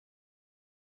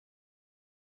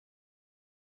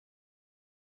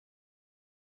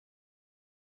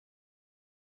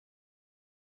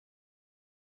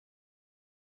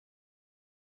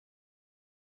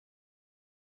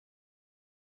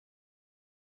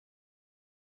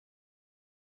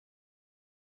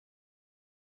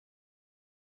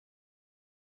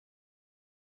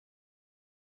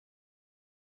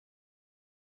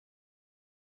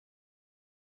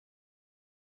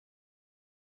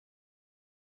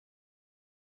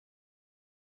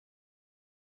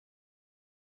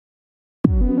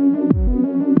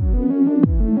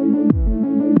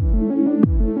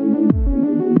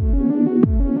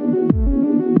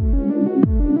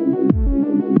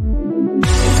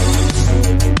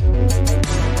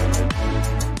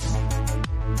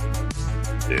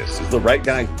the Right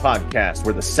Guys podcast,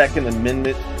 where the Second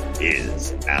Amendment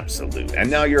is absolute.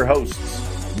 And now your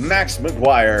hosts, Max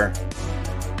McGuire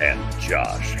and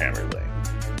Josh Hammerling.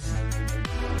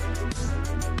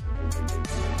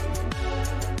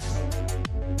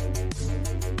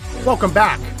 Welcome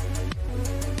back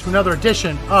to another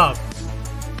edition of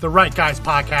the Right Guys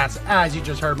podcast. As you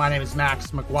just heard, my name is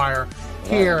Max McGuire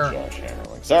here. Oh, Josh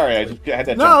Hammerling. Sorry, I just had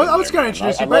that. No, I was going to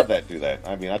introduce you. I love that. Do that.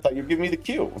 I mean, I thought you'd give me the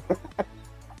cue.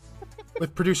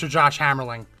 With producer Josh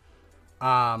Hammerling,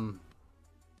 a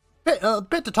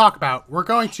bit to talk about. We're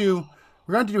going to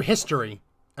do history,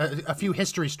 a few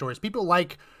history stories. People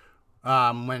like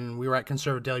when we were at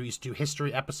Conservative Daily, we used to do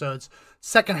history episodes.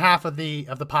 Second half of the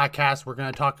podcast, we're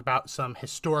going to talk about some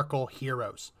historical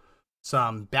heroes,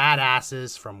 some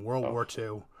badasses from World War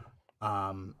II,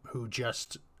 who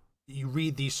just, you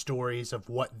read these stories of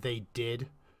what they did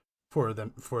for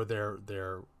them, for their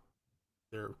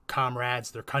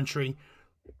comrades, their country.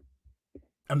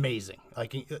 Amazing.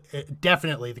 Like,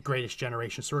 definitely the greatest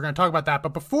generation. So we're going to talk about that.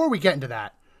 But before we get into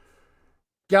that,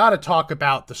 got to talk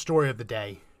about the story of the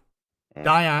day.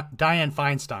 Dianne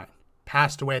Feinstein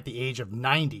passed away at the age of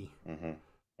 90.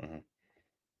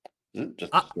 This is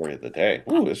just the story of the day.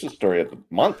 Ooh, this is the story of the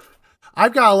month.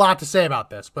 I've got a lot to say about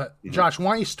this, but Josh,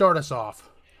 why don't you start us off?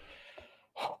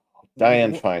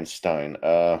 Dianne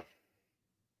Feinstein,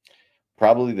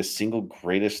 probably the single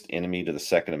greatest enemy to the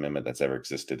Second Amendment that's ever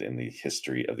existed in the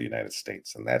history of the United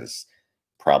States, and that is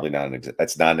probably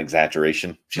that's not an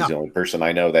exaggeration. She's the only person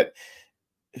I know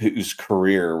whose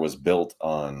career was built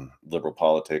on liberal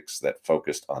politics that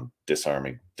focused on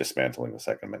dismantling the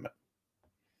Second Amendment.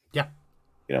 Yeah,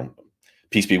 you know,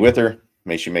 peace be with her.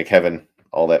 May she make heaven.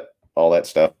 All that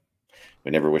stuff.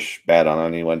 We never wish bad on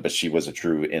anyone, but she was a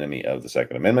true enemy of the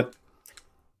Second Amendment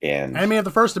and enemy of the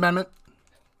First Amendment.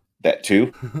 That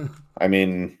too. I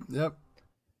mean, yep.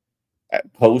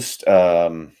 Post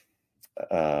Columbine,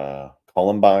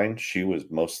 she was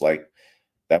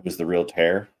that was the real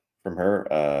tear from her.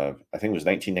 I think it was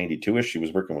 1992ish. She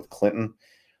was working with Clinton.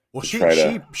 Well, she pushed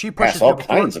it all through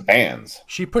kinds of bans.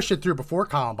 She pushed it through before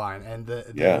Columbine, and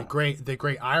the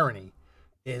great irony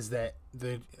is that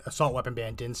the assault weapon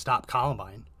ban didn't stop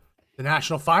Columbine. The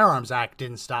National Firearms Act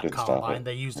didn't stop Columbine.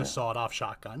 They used a sawed-off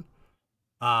shotgun.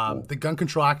 The Gun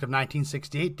Control Act of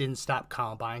 1968 didn't stop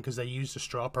Columbine because they used a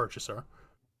straw purchaser.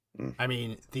 I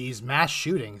mean, these mass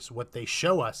shootings, what they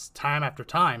show us time after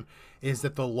time is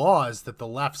that the laws that the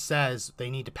left says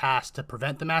they need to pass to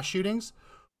prevent the mass shootings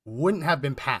wouldn't have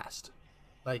been passed.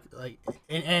 And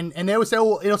they would say,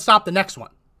 well, it'll stop the next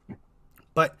one.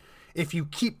 But if you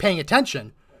keep paying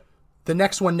attention, the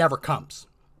next one never comes.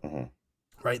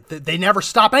 Right? They never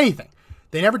stop anything.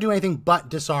 They never do anything but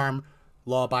disarm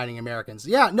law-abiding Americans.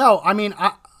 Yeah, no, I mean,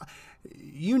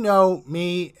 you know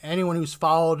me, anyone who's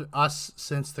followed us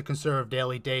since the Conservative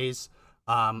Daily days,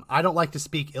 I don't like to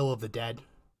speak ill of the dead,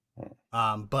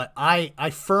 but I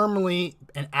firmly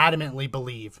and adamantly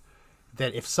believe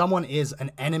that if someone is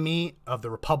an enemy of the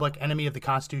Republic, enemy of the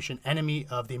Constitution, enemy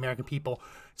of the American people,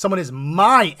 someone is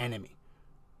my enemy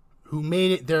who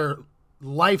made it their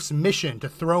life's mission to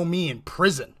throw me in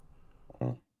prison,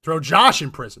 throw Josh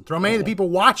in prison, throw many of the people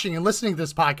watching and listening to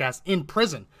this podcast in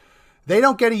prison. They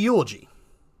don't get a eulogy,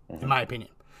 in my opinion.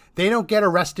 They don't get a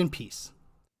rest in peace.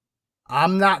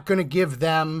 I'm not going to give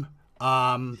them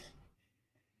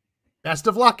best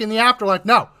of luck in the afterlife.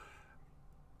 No.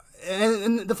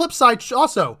 And the flip side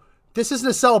also, this isn't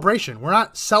a celebration. We're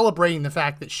not celebrating the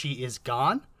fact that she is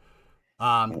gone,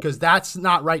 because that's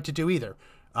not right to do either.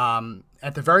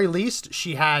 At the very least,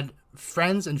 she had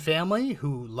friends and family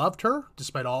who loved her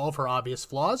despite all of her obvious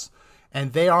flaws,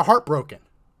 and they are heartbroken.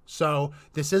 So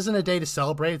this isn't a day to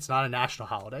celebrate. It's not a national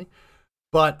holiday,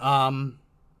 but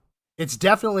it's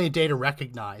definitely a day to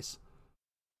recognize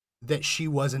that she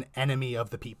was an enemy of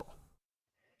the people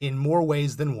in more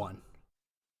ways than one.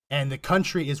 And the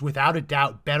country is without a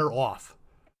doubt better off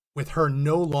with her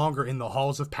no longer in the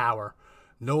halls of power,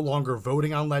 no longer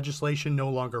voting on legislation, no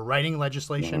longer writing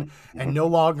legislation, and no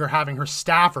longer having her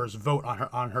staffers vote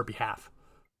on her behalf,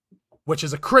 which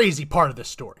is a crazy part of this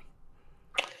story.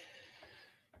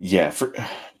 Yeah,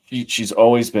 she's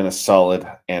always been a solid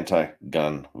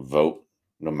anti-gun vote,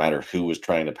 no matter who was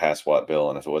trying to pass what bill,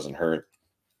 and if it wasn't her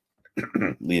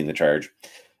leading the charge,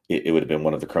 it would have been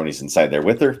one of the cronies inside there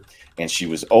with her, and she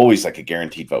was always like a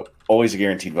guaranteed vote, always a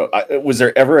guaranteed vote. Was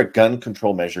there ever a gun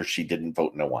control measure she didn't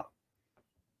vote no on?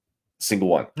 Single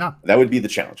one. No. That would be the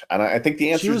challenge. And I think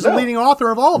the answer is no. She was the leading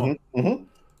author of all of them.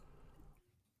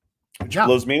 Which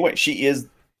blows me away. She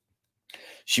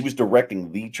was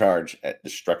directing the charge at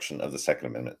destruction of the Second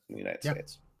Amendment in the United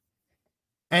States.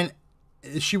 And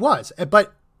she was.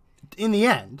 But in the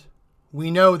end,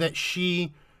 we know that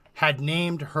she had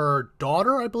named her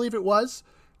daughter, I believe it was,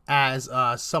 as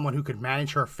someone who could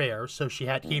manage her affairs. So she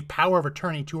gave power of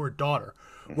attorney to her daughter,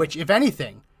 which, if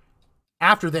anything,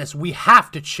 after this, we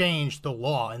have to change the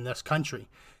law in this country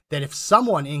that if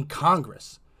someone in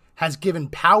Congress has given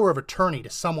power of attorney to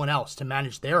someone else to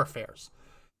manage their affairs,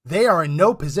 they are in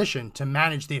no position to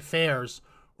manage the affairs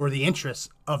or the interests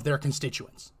of their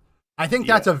constituents. I think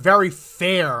that's a very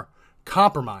fair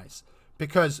compromise,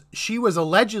 because she was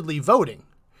allegedly voting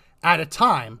at a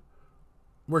time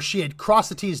where she had crossed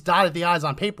the T's, dotted the I's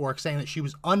on paperwork saying that she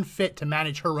was unfit to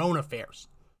manage her own affairs.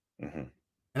 And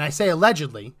I say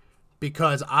allegedly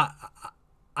because I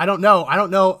don't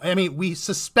know. I mean, we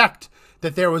suspect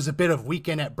that there was a bit of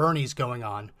weekend at Bernie's going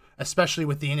on, especially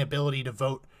with the inability to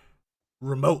vote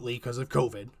remotely because of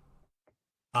COVID.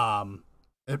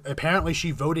 Apparently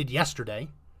she voted yesterday.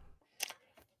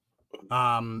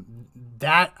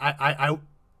 That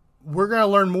we're going to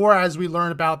learn more as we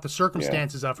learn about the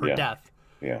circumstances of her death.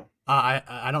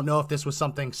 I don't know if this was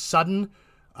something sudden,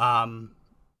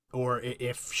 or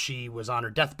if she was on her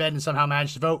deathbed and somehow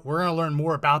managed to vote. We're going to learn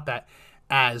more about that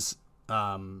as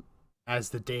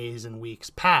the days and weeks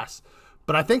pass.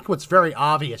 But I think what's very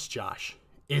obvious, Josh,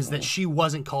 is that she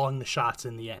wasn't calling the shots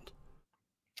in the end.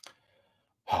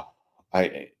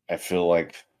 I feel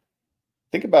like,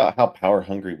 think about how power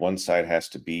hungry one side has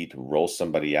to be to roll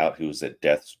somebody out who's at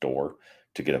death's door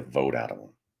to get a vote out of them.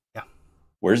 Yeah.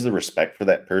 Where's the respect for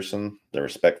that person, the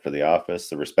respect for the office,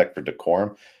 the respect for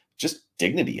decorum, just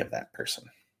dignity of that person?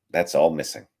 That's all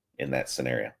missing in that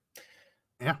scenario.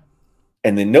 Yeah.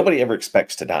 And then nobody ever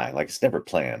expects to die. Like, it's never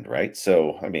planned, right?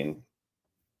 So, I mean,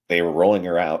 they were rolling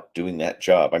her out, doing that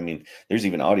job. I mean, there's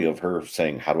even audio of her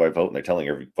saying, "How do I vote?" And they're telling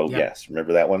her, "Vote yes."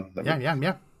 Remember that one? I mean,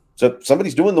 yeah. So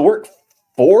somebody's doing the work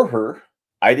for her.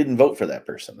 I didn't vote for that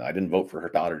person. I didn't vote for her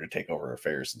daughter to take over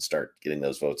affairs and start getting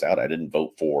those votes out. I didn't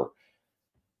vote for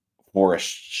a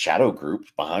shadow group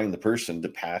behind the person to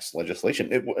pass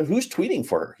legislation. Who's tweeting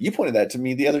for her? You pointed that to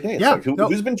me the other day. It's like,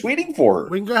 who's been tweeting for her?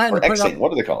 We can go ahead and put it up.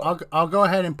 What do they call it? I'll go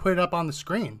ahead and put it up on the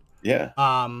screen. Yeah.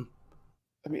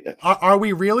 I mean, are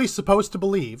we really supposed to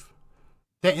believe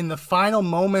that in the final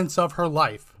moments of her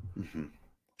life,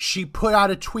 she put out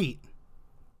a tweet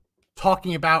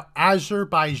talking about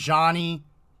Azerbaijani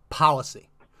policy?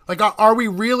 Like, are we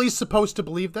really supposed to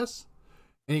believe this?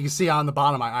 And you can see on the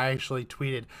bottom, I actually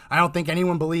tweeted, I don't think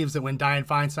anyone believes that when Dianne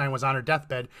Feinstein was on her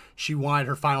deathbed, she wanted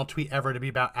her final tweet ever to be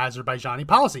about Azerbaijani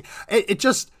policy. It's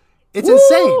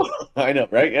insane. I know,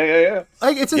 right? Yeah.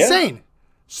 Like, it's insane.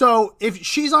 So if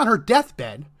she's on her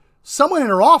deathbed, someone in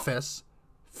her office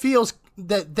feels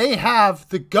that they have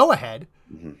the go-ahead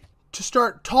to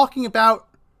start talking about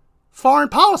foreign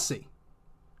policy.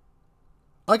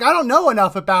 Like, I don't know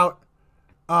enough about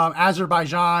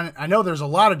Azerbaijan. I know there's a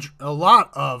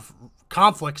lot of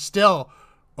conflict still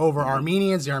over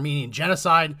Armenians, the Armenian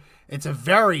genocide. It's a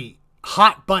very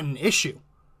hot button issue.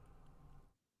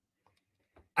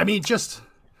 I mean, just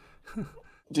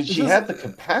did she have the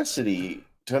capacity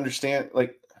to understand,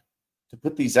 like, to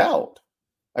put these out?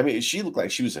 I mean, she looked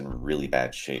like she was in really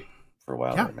bad shape for a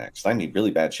while there, Max. I mean,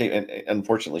 really bad shape, and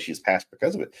unfortunately, she's passed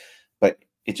because of it. But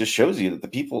it just shows you that the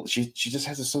people, she just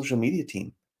has a social media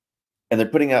team, and they're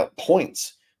putting out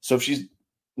points. So if she's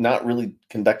not really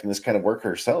conducting this kind of work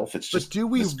herself, it's just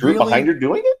this group behind her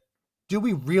doing it. Do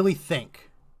we really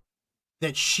think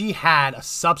that she had a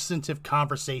substantive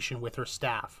conversation with her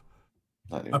staff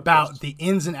about the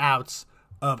ins and outs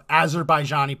of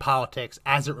Azerbaijani politics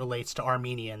as it relates to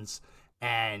Armenians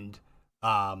and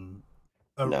the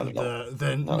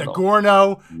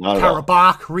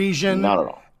Nagorno-Karabakh region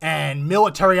and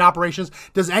military operations?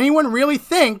 Does anyone really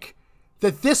think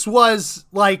that this was,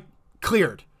 like,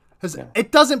 cleared? Because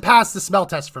it doesn't pass the smell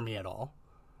test for me at all.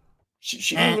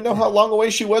 She didn't even know how long away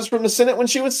she was from the Senate when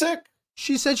she was sick.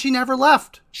 She said she never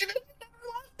left. She never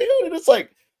left, dude. And it's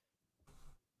like,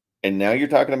 and now you're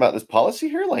talking about this policy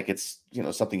here? Like, it's,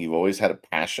 something you've always had a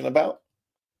passion about?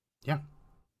 Yeah.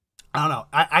 I don't know.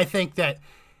 I think that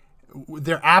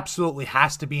there absolutely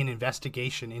has to be an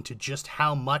investigation into just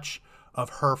how much of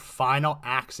her final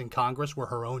acts in Congress were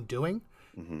her own doing.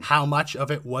 How much of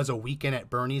it was a weekend at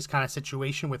Bernie's kind of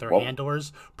situation with her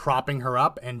handlers propping her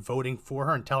up and voting for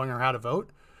her and telling her how to vote?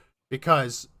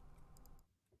 Because,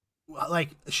 like,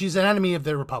 she's an enemy of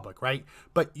the Republic, right?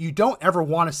 But you don't ever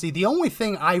want to see. The only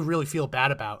thing I really feel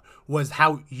bad about was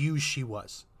how used she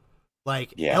was.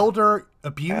 Like, elder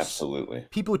abuse. Absolutely.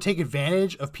 People who take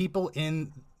advantage of people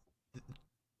in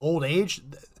old age.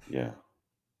 Yeah.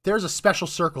 There's a special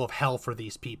circle of hell for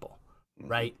these people,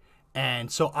 right?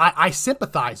 And so I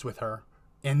sympathize with her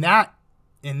in that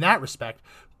in that respect.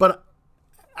 But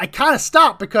I kind of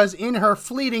stopped because in her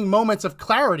fleeting moments of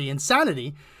clarity and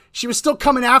sanity, she was still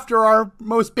coming after our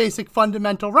most basic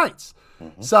fundamental rights.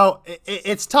 So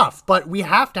it's tough, but we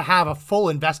have to have a full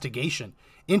investigation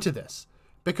into this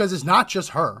because it's not just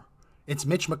her. It's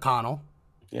Mitch McConnell.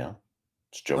 Yeah.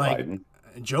 It's Joe Biden.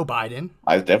 Joe Biden.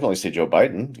 I would definitely say Joe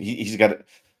Biden. He's got it.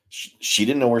 She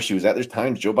didn't know where she was at. There's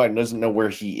times Joe Biden doesn't know where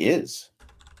he is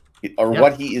or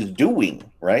what he is doing,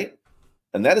 right?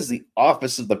 And that is the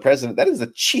office of the president. That is the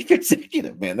chief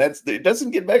executive, man. It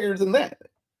doesn't get bigger than that.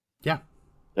 Yeah.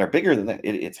 They're bigger than that.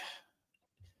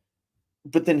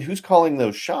 But then who's calling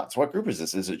those shots? What group is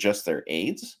this? Is it just their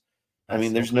aides? I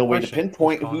mean, there's no way to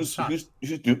pinpoint who's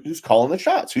calling the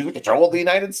shots. Who's in control of the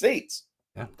United States?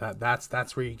 Yeah,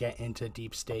 that's where you get into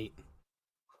deep state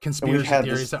conspiracy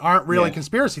theories that aren't really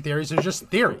conspiracy theories. They're just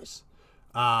theories.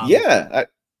 I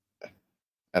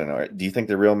don't know. Do you think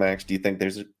they're real, Max? Do you think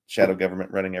there's a shadow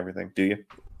government running everything? Do you?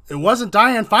 It wasn't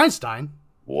Dianne Feinstein.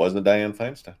 Wasn't Dianne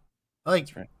Feinstein?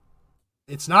 That's right.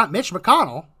 It's not Mitch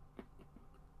McConnell.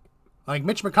 Like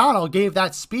Mitch McConnell gave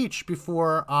that speech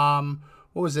before.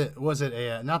 What was it? Was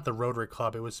it not the Rotary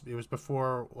Club? It was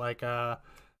before like the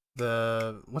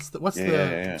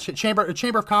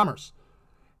Chamber of Commerce,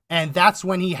 and that's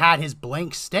when he had his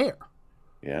blank stare.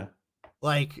 Yeah.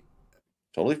 Like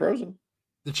totally frozen.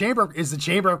 The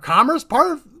Chamber of Commerce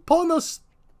part of pulling those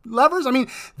levers? I mean,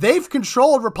 they've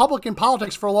controlled Republican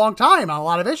politics for a long time on a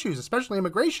lot of issues, especially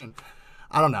immigration.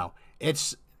 I don't know.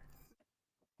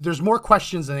 There's more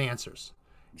questions than answers.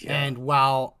 Yeah. And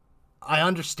while I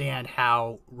understand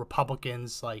how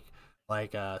Republicans like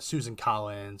Susan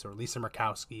Collins or Lisa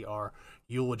Murkowski are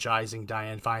eulogizing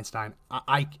Dianne Feinstein,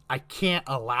 I can't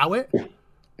allow it.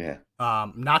 Yeah.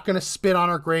 Not going to spit on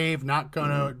her grave, not going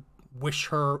to wish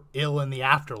her ill in the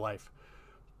afterlife.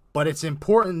 But it's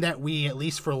important that we, at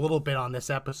least for a little bit on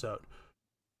this episode,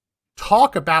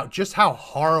 talk about just how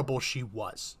horrible she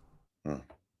was.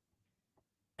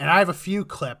 And I have a few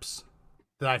clips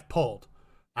that I've pulled.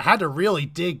 I had to really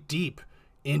dig deep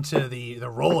into the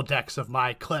Rolodex of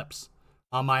my clips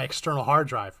on my external hard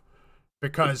drive.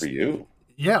 Because good for you.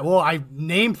 Yeah, well, I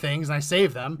name things and I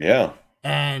save them. Yeah.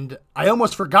 And I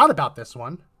almost forgot about this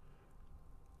one.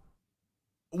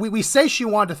 We say she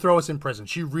wanted to throw us in prison.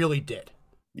 She really did.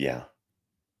 Yeah.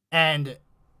 And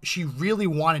she really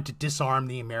wanted to disarm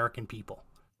the American people.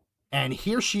 And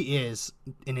here she is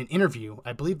in an interview.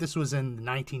 I believe this was in the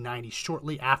 1990s,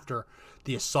 shortly after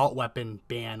the assault weapon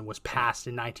ban was passed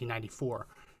in 1994.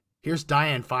 Here's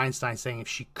Dianne Feinstein saying if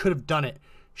she could have done it,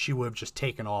 she would have just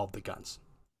taken all of the guns.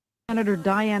 Senator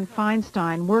Dianne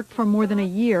Feinstein worked for more than a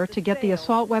year to get the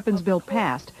assault weapons bill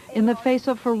passed in the face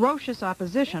of ferocious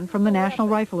opposition from the National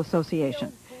Rifle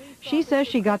Association. She says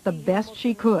she got the best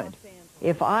she could.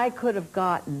 If I could have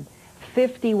gotten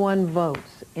 51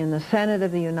 votes in the Senate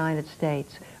of the United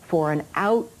States for an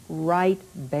outright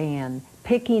ban,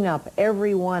 picking up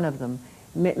every one of them,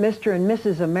 Mr. and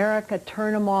Mrs. America,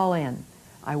 turn them all in,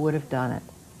 I would have done it.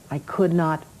 I could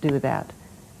not do that.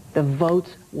 The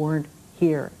votes weren't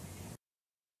here.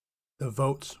 The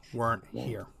votes weren't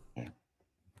here.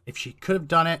 If she could have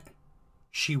done it,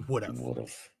 she would have.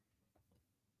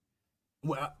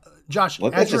 Well, Josh,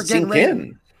 as we were getting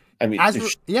ready,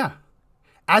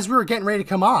 as we were getting ready to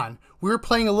come on, we were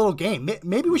playing a little game.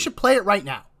 Maybe we should play it right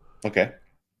now. Okay.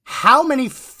 How many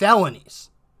felonies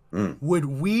would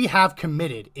we have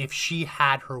committed if she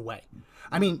had her way?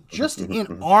 I mean, just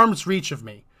in arm's reach of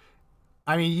me.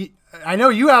 I mean, I know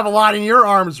you have a lot in your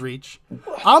arm's reach.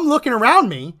 I'm looking around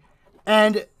me,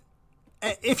 and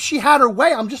if she had her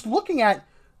way, I'm just looking at,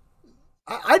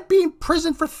 I'd be in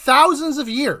prison for thousands of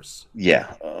years.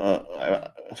 Yeah.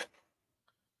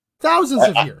 Thousands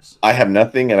of years. I have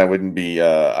nothing, and I wouldn't be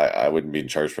I wouldn't be in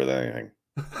charge for anything.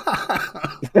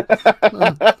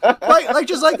 like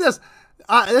just like this.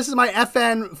 This is my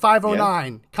FN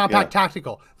 509 compact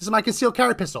tactical. This is my concealed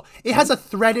carry pistol. It has a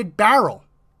threaded barrel.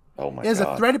 Oh my god! It has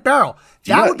a threaded barrel.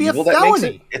 That would be a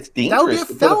felony. It's dangerous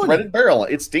to put a threaded barrel.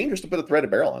 It's dangerous to put a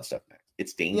threaded barrel on stuff.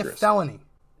 It's dangerous. A felony.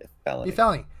 A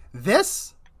felony.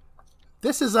 This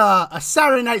is a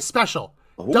Saturday night special.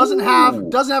 Ooh. Doesn't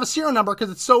have a serial number because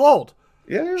it's so old.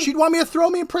 Yeah. She'd want me to throw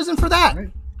me in prison for that. Right.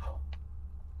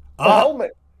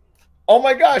 Helmet. Oh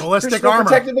my gosh! Ballistic armor.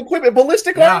 Protective equipment.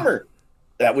 Ballistic armor.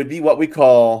 That would be what we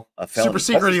call a felony. Super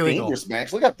secret illegal. Dangerous,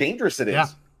 Max. Look how dangerous it is. Yeah.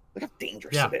 Look how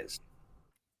dangerous it is.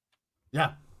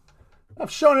 Yeah.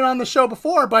 I've shown it on the show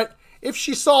before, but if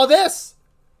she saw this,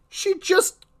 she'd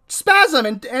just spasm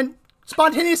and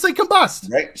spontaneously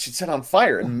combust. Right? She'd set on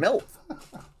fire and melt.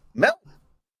 Melt.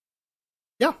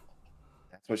 Yeah.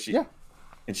 That's what she... Yeah.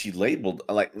 And she labeled,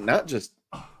 like, not just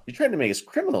You're trying to make us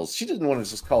criminals. She didn't want to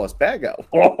just call us bad guys. This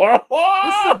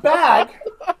is a bag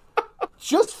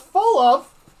just full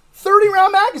of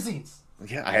 30-round magazines.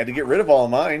 Yeah, I had to get rid of all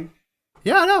of mine.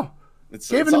 Yeah, I know.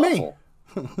 Gave it to me.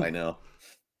 I know.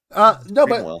 No,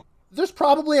 but there's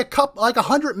probably like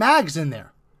 100 mags in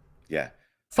there. Yeah.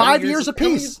 5 years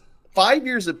apiece. 5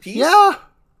 years apiece? Yeah.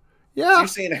 Yeah. So you're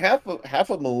saying half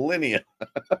a millennia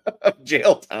of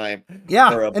jail time.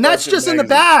 Yeah. And that's just in the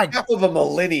bag. Half of a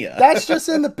millennia. That's just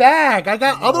in the bag. I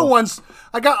got other ones.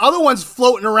 I got other ones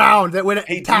floating around that would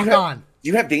tack on. Do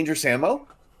you have dangerous ammo?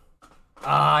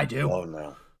 I do. Oh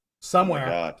no. Somewhere. Oh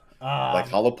my God. Like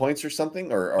hollow points or something?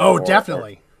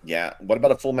 Definitely. Yeah. What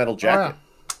about a full metal jacket?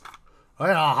 Oh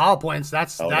yeah, hollow points.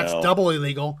 That's double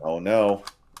illegal. Oh no.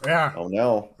 Yeah. Oh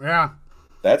no. Yeah.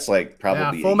 That's like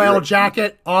probably full metal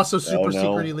jacket, also super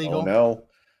secret illegal. Oh no.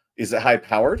 Is it high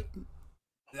powered?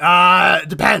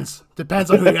 Depends.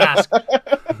 Depends on who you ask.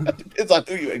 Depends on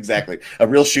who you exactly. A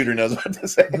real shooter knows what to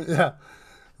say. Yeah.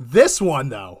 This one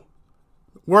though,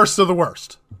 worst of the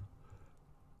worst.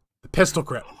 The pistol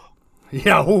grip.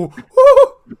 Yeah. Ooh.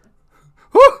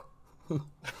 Ooh.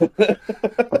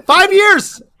 5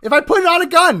 years if I put it on a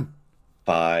gun.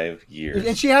 5 years.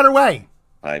 And she had her way.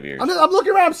 5 years. I'm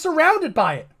looking around. I'm surrounded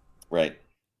by it. Right.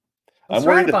 I'm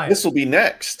worried that this will be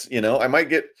next. I might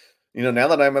get, now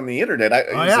that I'm on the internet,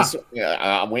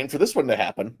 I'm waiting for this one to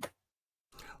happen.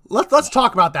 Let's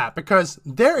talk about that, because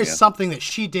there is something that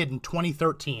she did in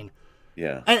 2013.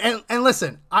 Yeah. And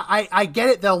listen, I get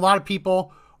it that a lot of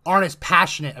people aren't as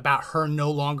passionate about her no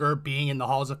longer being in the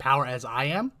halls of power as I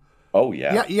am. Oh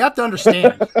yeah. Yeah, you have to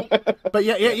understand. But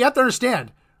you have to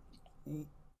understand.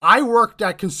 I worked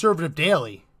at Conservative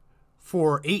Daily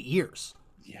for 8 years.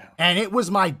 Yeah. And it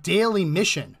was my daily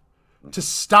mission to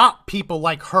stop people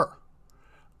like her.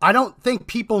 I don't think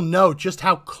people know just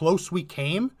how close we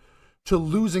came to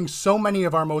losing so many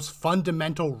of our most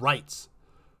fundamental rights.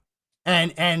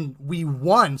 And we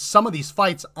won some of these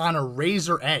fights on a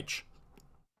razor edge.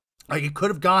 Like, it could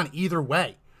have gone either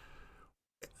way.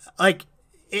 Like,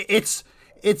 it's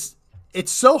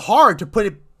so hard to put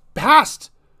it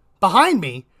behind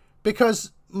me,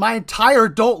 because my entire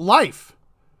adult life,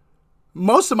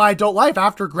 most of my adult life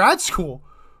after grad school,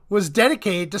 was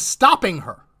dedicated to stopping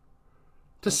her.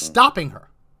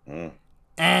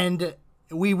 And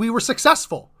we were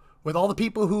successful. With all the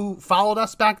people who followed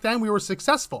us back then, we were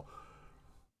successful.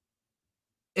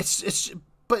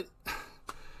 But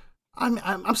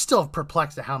I'm still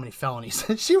perplexed at how many felonies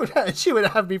she would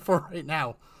have me for right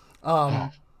now.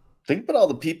 Think about all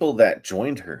the people that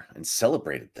joined her and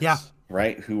celebrated this. Yeah.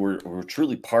 Right? Who were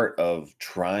truly part of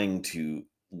trying to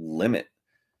limit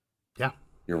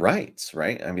your rights,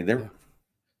 right? I mean,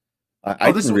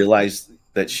 I didn't realize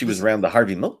that she was around the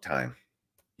Harvey Milk time.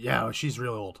 Yeah, she's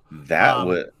really old.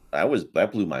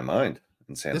 That blew my mind.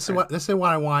 This is what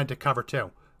I wanted to cover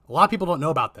too. A lot of people don't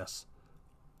know about this.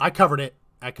 I covered it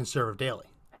at Conservative Daily.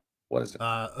 What is it?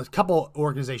 A couple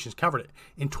organizations covered it.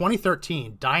 In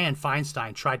 2013, Dianne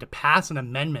Feinstein tried to pass an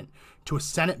amendment to a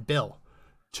Senate bill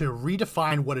to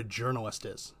redefine what a journalist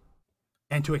is,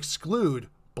 and to exclude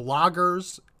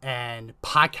bloggers and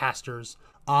podcasters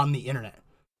on the internet.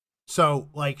 So,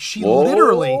 like, she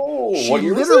literally,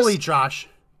 Josh,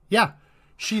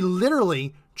 she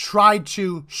literally tried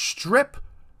to strip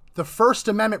the First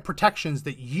Amendment protections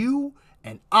that you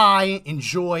and I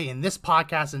enjoy in this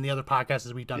podcast and the other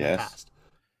podcasts we've done in the past.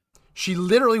 She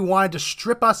literally wanted to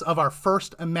strip us of our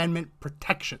First Amendment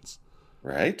protections.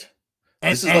 Right.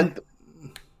 This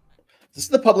is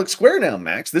the public square now,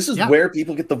 Max. This is where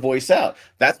people get the voice out.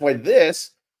 That's why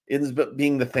this is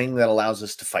being the thing that allows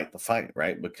us to fight the fight,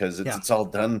 right? Because it's all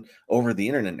done over the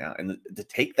internet now. And to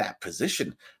take that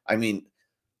position, I mean,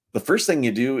 the first thing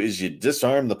you do is you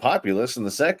disarm the populace, and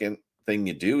the second thing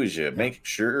you do is you make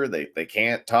sure they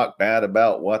can't talk bad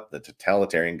about what the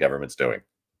totalitarian government's doing.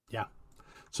 Yeah.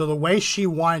 So the way she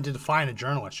wanted to define a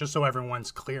journalist, just so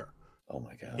everyone's clear. Oh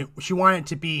my God. She wanted it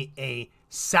to be a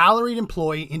salaried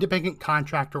employee, independent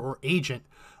contractor, or agent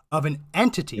of an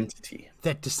entity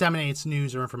that disseminates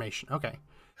news or information. Okay.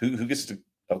 Who gets to...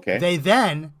 Okay. They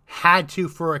then had to,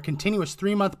 for a continuous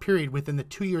 3-month period within the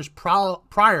 2 years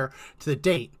prior to the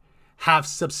date, have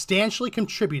substantially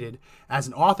contributed as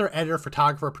an author, editor,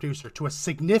 photographer, or producer to a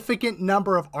significant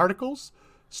number of articles,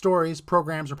 stories,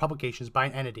 programs, or publications by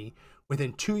an entity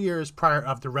within 2 years prior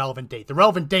of the relevant date. The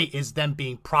relevant date is them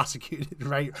being prosecuted,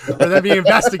 right? Or them being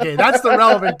investigated. That's the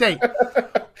relevant date.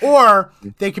 Or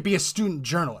they could be a student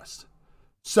journalist.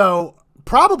 So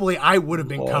probably I would have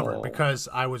been covered because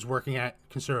I was working at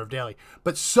Conservative Daily.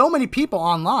 But so many people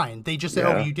online, they just say,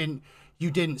 "Oh,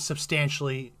 you didn't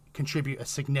substantially contribute a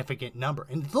significant number.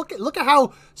 And look at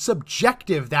how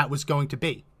subjective that was going to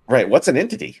be. Right. What's an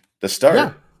entity? The start.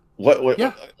 Yeah. What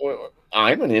yeah.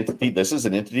 I'm an entity. This is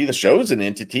an entity. The show's an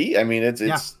entity. I mean,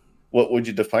 it's what would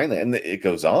you define that? And it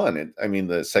goes on. I mean,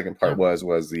 the second part was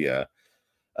the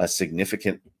a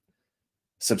significant,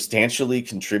 substantially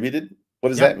contributed. What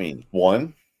does that mean?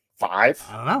 1, 5?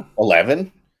 I don't know.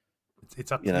 11?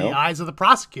 It's up to the eyes of the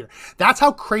prosecutor. That's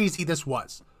how crazy this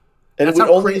was. And that's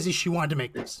how crazy she wanted to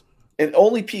make this. And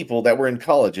only people that were in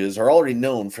colleges are already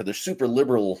known for their super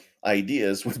liberal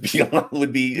ideas would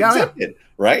be exempted,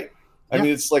 right? I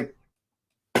mean, it's like,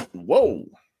 whoa.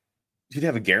 You'd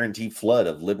have a guaranteed flood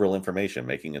of liberal information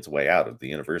making its way out of the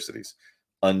universities,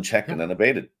 unchecked and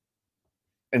unabated.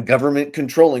 And government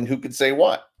controlling who could say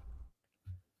what.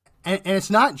 And it's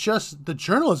not just the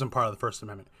journalism part of the First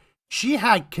Amendment. She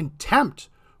had contempt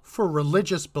for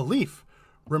religious belief.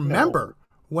 Remember,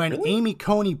 when Amy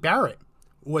Coney Barrett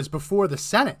was before the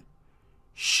Senate,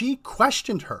 she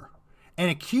questioned her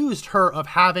and accused her of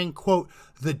having, quote,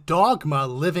 the dogma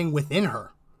living within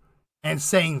her, and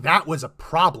saying that was a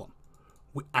problem.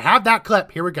 I have that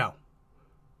clip. Here we go.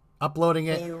 Uploading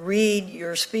it. When you read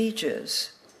your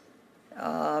speeches,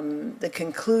 the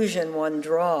conclusion one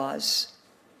draws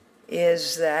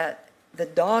is that the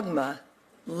dogma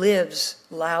lives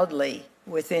loudly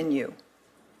within you.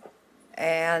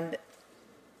 And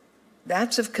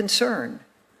that's of concern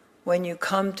when you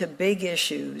come to big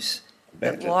issues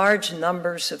that large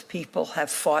numbers of people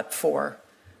have fought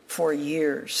for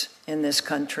years in this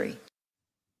country.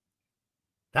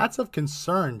 That's of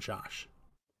concern, Josh,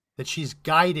 that she's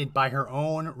guided by her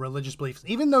own religious beliefs.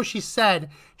 Even though she said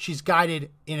she's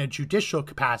guided in a judicial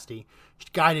capacity, she's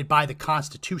guided by the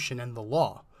Constitution and the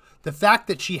law. The fact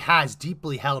that she has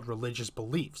deeply held religious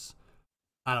beliefs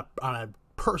on a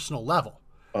personal level,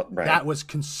 that was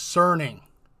concerning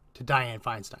to Dianne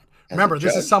Feinstein. Remember,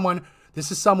 this is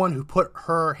someone who put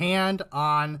her hand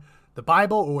on the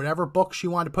Bible or whatever book she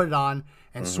wanted to put it on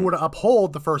and sort of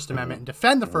uphold the First Amendment and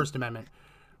defend the First Amendment.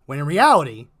 When in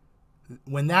reality,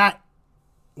 when that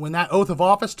oath of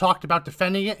office talked about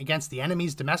defending it against the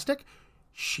enemy's domestic,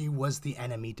 she was the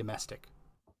enemy domestic.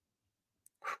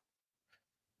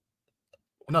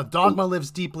 No, dogma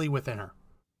lives deeply within her.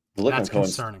 That's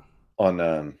concerning.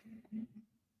 On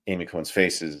Amy Cohen's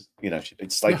face is,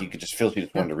 it's like you could just feel she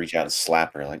just wanted to reach out and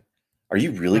slap her. Like, are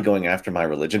you really going after my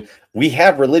religion? We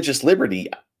have religious liberty.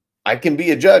 I can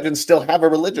be a judge and still have a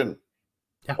religion,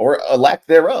 or a lack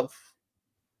thereof.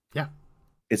 Yeah,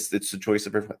 it's the choice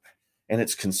of everyone, and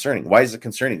it's concerning. Why is it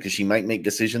concerning? Because she might make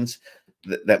decisions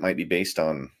that might be based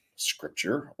on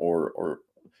scripture or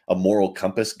a moral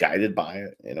compass guided by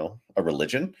a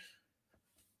religion.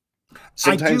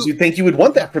 Sometimes you think you would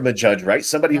want that from a judge, right?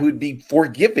 Somebody who would be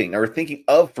forgiving or thinking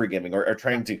of forgiving or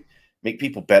trying to make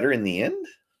people better in the end.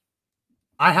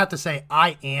 I have to say,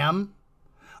 I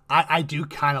do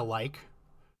kind of like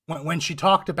when she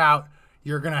talked about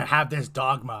you're going to have this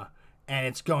dogma and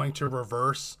it's going to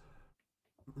reverse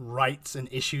rights and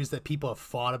issues that people have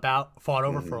fought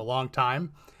over for a long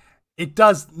time.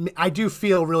 I do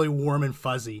feel really warm and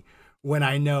fuzzy when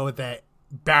I know that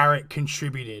Barrett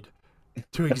contributed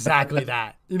to exactly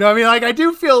that. You know what I mean? Like, I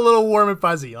do feel a little warm and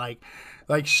fuzzy, like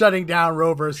shutting down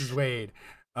Roe versus Wade,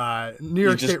 New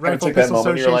York State Rifle Pistol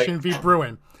Association v.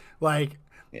 Bruin. Like,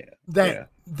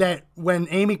 that when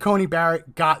Amy Coney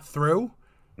Barrett got through,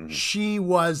 she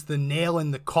was the nail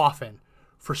in the coffin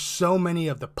for so many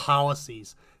of the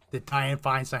policies that Dianne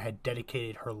Feinstein had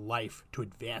dedicated her life to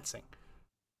advancing.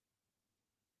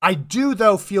 I do,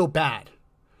 though, feel bad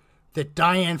that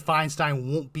Dianne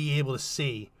Feinstein won't be able to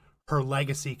see her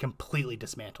legacy completely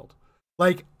dismantled.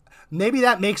 Like, maybe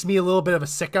that makes me a little bit of a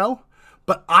sicko,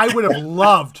 but I would have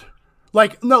loved,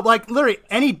 literally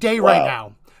any day right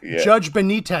now, Judge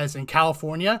Benitez in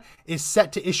California is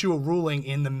set to issue a ruling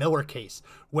in the Miller case,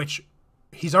 which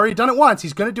he's already done it once.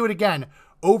 He's going to do it again,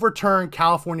 overturn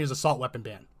California's assault weapon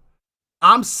ban.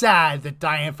 I'm sad that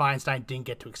Dianne Feinstein didn't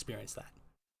get to experience that.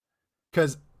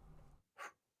 Because,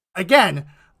 again,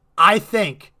 I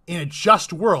think in a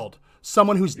just world,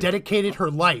 someone who's dedicated her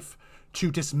life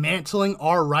to dismantling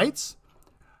our rights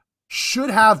should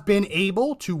have been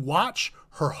able to watch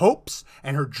her hopes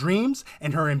and her dreams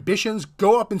and her ambitions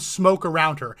go up in smoke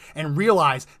around her and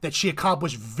realize that she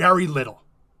accomplished very little.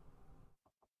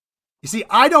 You see,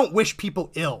 I don't wish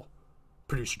people ill,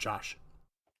 Producer Josh.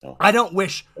 No. I don't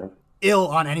wish ill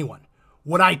on anyone.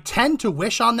 What I tend to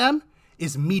wish on them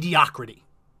is mediocrity.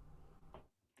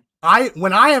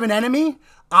 When I have an enemy,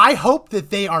 I hope that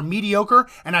they are mediocre,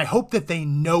 and I hope that they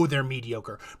know they're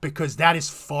mediocre, because that is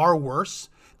far worse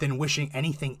than wishing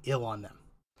anything ill on them.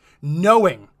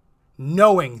 Knowing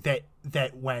knowing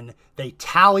that when they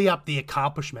tally up the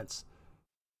accomplishments,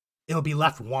 it'll be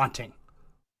left wanting,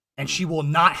 and she will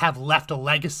not have left a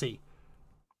legacy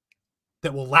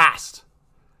that will last.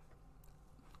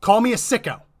 Call me a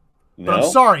sicko, but I'm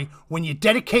sorry, when you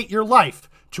dedicate your life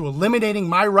to eliminating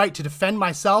my right to defend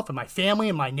myself and my family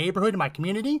and my neighborhood and my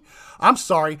community, I'm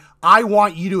sorry, I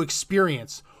want you to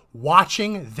experience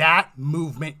watching that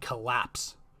movement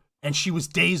collapse. And she was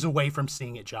days away from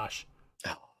seeing it, Josh.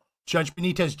 Judge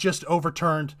Benitez just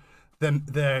overturned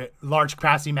the large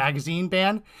capacity magazine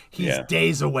ban. He's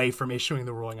days away from issuing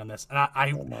the ruling on this. And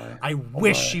I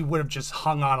wish she would have just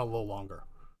hung on a little longer.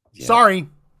 Yeah.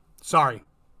 Sorry.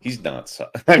 He's not.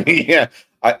 I mean, yeah.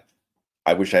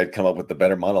 I wish I had come up with the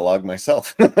better monologue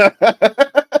myself.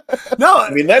 No, I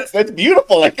mean that's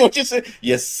beautiful. Like what you said,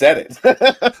 you said it.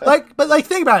 but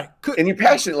think about it. And you're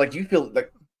passionate. Like you feel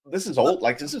like this is old.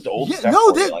 Like this is old stuff. No,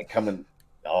 like coming.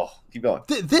 Oh, keep going.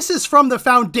 This is from the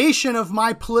foundation of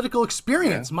my political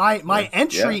experience. My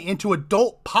entry into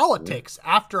adult politics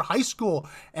after high school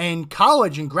and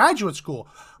college and graduate school.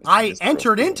 I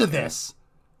entered into this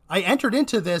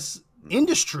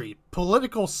industry,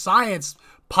 political science,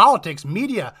 politics,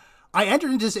 media. I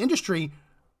entered into this industry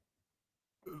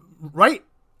right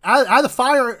out of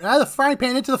the frying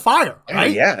pan into the fire.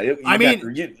 Right? Yeah.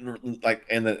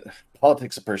 And the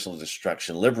politics of personal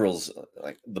destruction, liberals,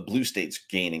 like the blue states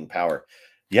gaining power.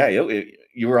 Yeah,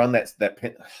 you were on that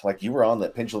you were on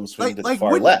that pendulum swing to the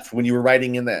far left when you were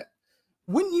writing in that.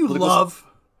 Wouldn't you love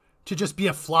to just be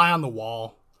a fly on the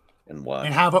wall and what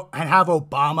and have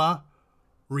Obama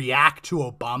react to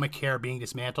Obamacare being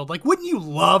dismantled? Like, wouldn't you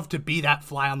love to be that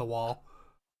fly on the wall?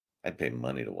 I'd pay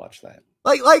money to watch that.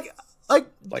 Like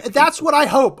that's what I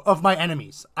hope of my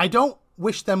enemies. I don't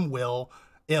wish them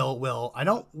ill will. I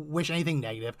don't wish anything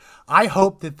negative. I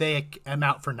hope that they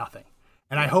amount for nothing.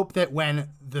 And I hope that when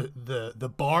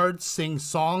the bards sing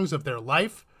songs of their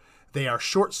life, they are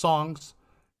short songs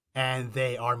and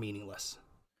they are meaningless.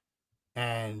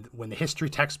 And when the history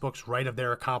textbooks write of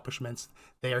their accomplishments,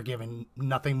 they are given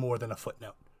nothing more than a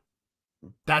footnote.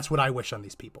 That's what I wish on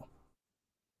these people.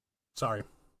 Sorry.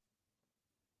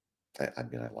 I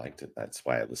mean, I liked it. That's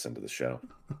why I listened to the show.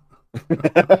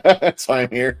 That's why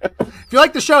I'm here. If you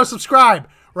like the show, subscribe.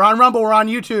 We're on Rumble. We're on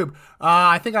YouTube.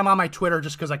 I think I'm on my Twitter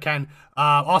just because I can.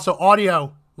 Also,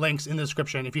 audio links in the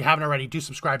description. If you haven't already, do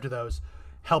subscribe to those.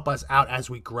 Help us out as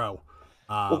we grow.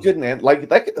 Well, good, man. Like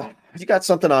you got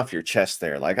something off your chest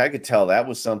there. Like I could tell that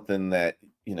was something that,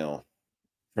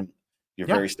 from your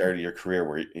very start of your career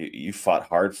where you fought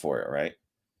hard for it, right?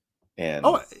 And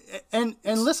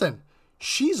listen,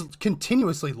 she's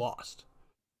continuously lost,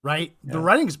 right? Yeah. The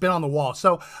writing's been on the wall.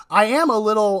 So I am a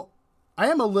little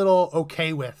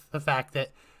okay with the fact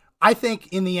that I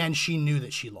think in the end she knew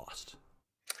that she lost.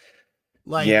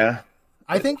 I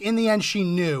think in the end she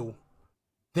knew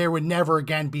there would never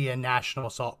again be a national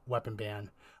assault weapon ban.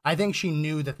 I think she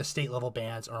knew that the state level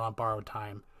bans are on borrowed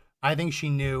time. I think she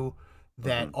knew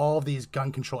that all of these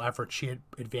gun control efforts she had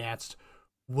advanced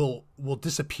will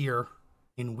disappear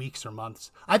in weeks or months.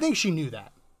 I think she knew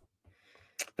that.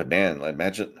 But man,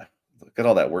 imagine, look at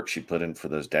all that work she put in for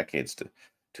those decades to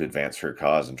advance her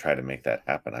cause and try to make that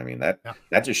happen. I mean, that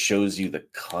just shows you the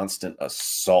constant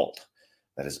assault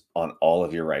that is on all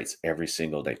of your rights every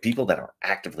single day. People that are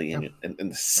actively in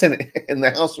the Senate, in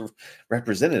the House of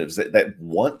Representatives that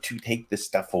want to take this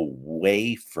stuff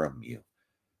away from you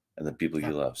and the people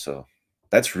you love. So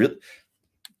that's the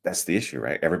issue,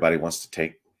 right? Everybody wants to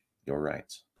take your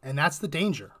rights. And that's the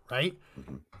danger, right?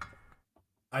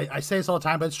 I say this all the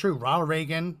time, but it's true. Ronald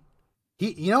Reagan,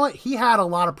 he had a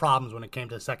lot of problems when it came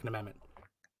to the Second Amendment.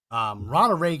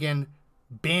 Ronald Reagan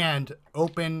banned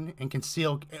open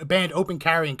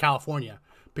carry in California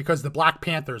because the Black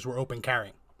Panthers were open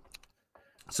carrying.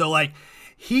 So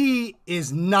he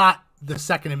is not the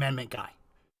Second Amendment guy.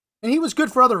 And he was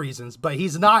good for other reasons, but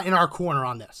he's not in our corner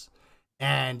on this.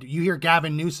 And you hear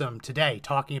Gavin Newsom today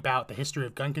talking about the history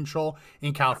of gun control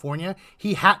in California.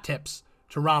 He hat tips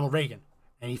to Ronald Reagan,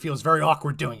 and he feels very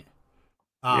awkward doing it.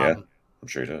 I'm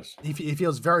sure he does. He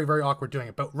feels very, very awkward doing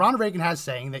it. But Ronald Reagan has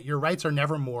saying that your rights are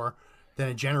never more than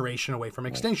a generation away from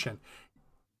extinction.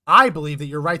 I believe that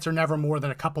your rights are never more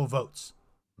than a couple votes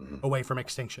away from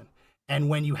extinction. And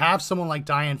when you have someone like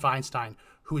Dianne Feinstein,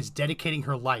 who is dedicating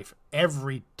her life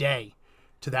every day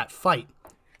to that fight,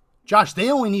 Josh, they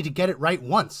only need to get it right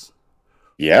once.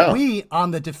 Yeah. We,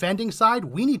 on the defending side,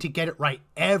 we need to get it right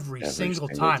every single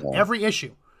time, every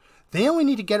issue. They only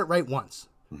need to get it right once.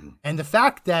 And the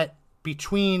fact that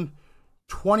between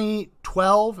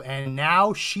 2012 and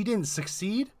now she didn't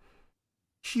succeed,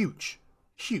 huge.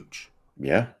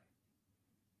 Yeah.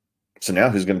 So now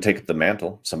who's going to take up the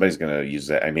mantle? Somebody's going to use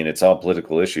that. I mean, it's all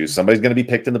political issues. Somebody's going to be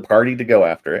picked in the party to go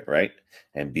after it, right?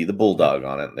 And be the bulldog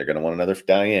on it. They're going to want another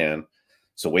Dianne.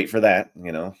 So wait for that.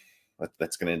 You know,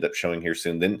 that's going to end up showing here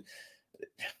soon. Then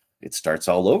it starts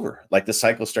all over. Like the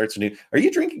cycle starts anew. Are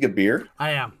you drinking a beer?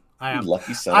 I am. You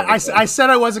lucky son. I said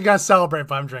I wasn't going to celebrate,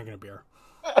 but I'm drinking a beer.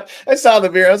 I saw the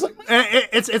beer. I was like,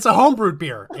 it's a homebrewed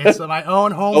beer. It's my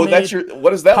own homemade. Oh, that's your.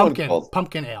 What is that pumpkin, one called?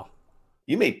 Pumpkin ale.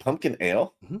 You made pumpkin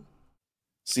ale? Mm-hmm.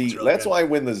 See, really that's good. why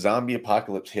when the zombie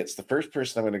apocalypse hits, the first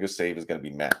person I'm going to go save is going to be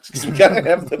Max, because we got to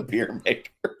have the beer maker.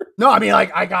 No, I mean,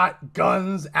 like, I got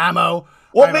guns, ammo.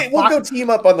 Well, mate, we'll go team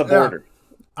up on the border.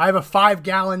 I have a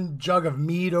 5-gallon jug of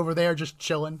mead over there, just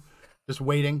chilling, just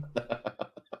waiting.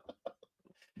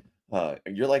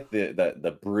 You're like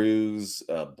the brews,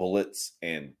 bullets,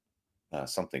 and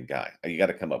something guy. You got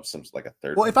to come up with some like a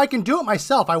third. Well, if I can do it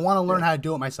myself, I want to learn how to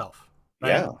do it myself.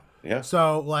 Right? Yeah.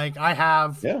 So, like, I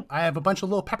have a bunch of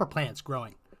little pepper plants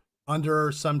growing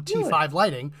under some T5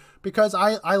 lighting because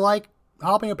I like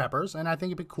jalapeno peppers, and I think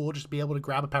it'd be cool just to be able to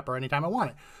grab a pepper anytime I want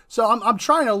it. So I'm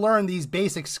trying to learn these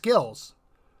basic skills.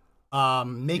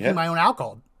 Making my own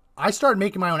alcohol. I started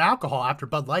making my own alcohol after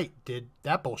Bud Light did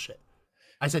that bullshit.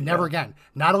 I said never again.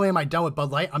 Not only am I done with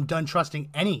Bud Light, I'm done trusting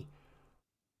any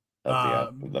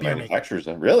the manufacturers.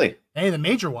 Maker. Really? Any of the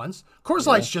major ones. Coors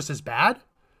Light's just as bad.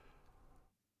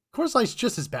 Coors Light's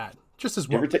just as bad. Just as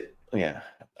well. Yeah,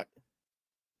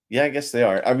 I guess they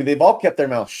are. I mean, they've all kept their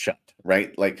mouths shut,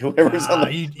 right? Like whoever's on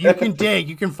the... you can dig,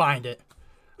 you can find it.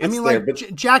 I mean, like,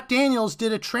 Jack Daniels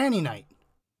did a tranny night.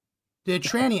 Did a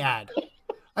tranny ad.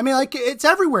 I mean, like, it's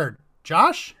everywhere,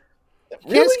 Josh.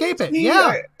 You can't escape it.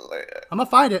 Yeah. I'm going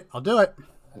to find it. I'll do it.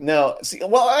 No, see,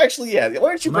 well, actually, yeah. Why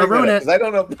don't you bring that up? Because I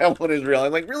don't know if that one is real.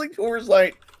 I'm like, really, Coors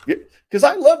Light? Because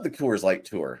I love the Coors Light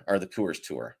tour, or the Coors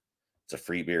tour. It's a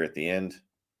free beer at the end.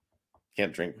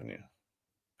 Can't drink when you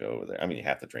go over there. I mean, you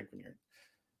have to drink when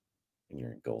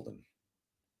you're in Golden.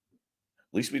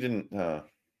 At least we didn't. I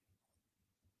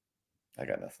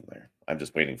got nothing there. I'm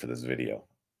just waiting for this video.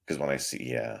 Because when I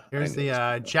see, here's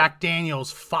the Jack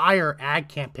Daniels Fire ad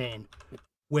campaign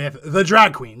with the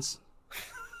drag queens.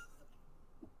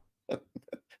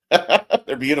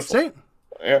 They're beautiful. See?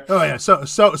 Yeah. Oh yeah,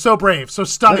 so brave, so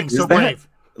stunning, so brave.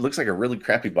 It looks like a really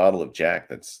crappy bottle of Jack.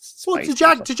 That's well,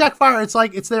 to Jack Fire, it's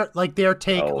like it's their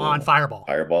take on Fireball.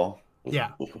 Fireball.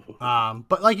 Yeah.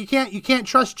 But like you can't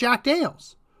trust Jack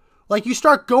Daniels. Like you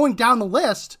start going down the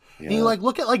list, and you like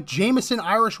look at like Jameson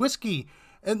Irish whiskey.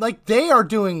 And like they are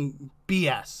doing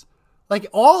BS. Like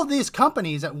all of these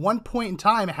companies at one point in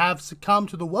time have succumbed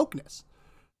to the wokeness.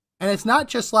 And it's not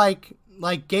just like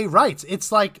gay rights.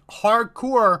 It's like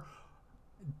hardcore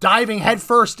diving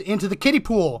headfirst into the kiddie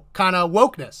pool kind of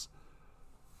wokeness.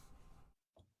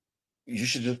 You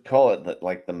should just call it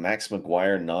like the Max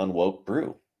McGuire non-woke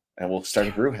brew. And we'll start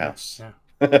a brew house. Yeah.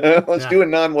 Let's do a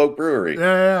non-woke brewery.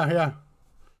 Yeah.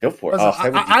 Go for it.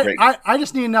 Listen, I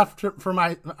just need enough for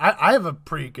my. I have a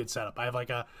pretty good setup. I have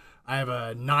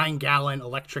a 9-gallon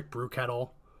electric brew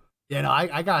kettle. You know, I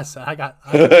have a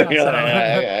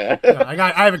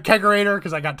kegerator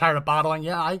because I got tired of bottling.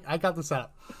 Yeah, I got the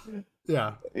setup.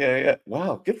 Yeah.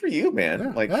 Wow, good for you,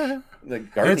 man.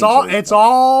 It's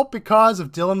all because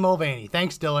of Dylan Mulvaney.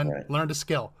 Thanks, Dylan. Right. Learned a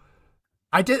skill.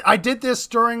 I did this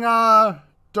during the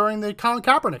Colin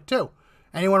Kaepernick too.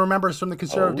 Anyone remembers from the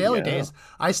Conservative Daily days,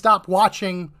 I stopped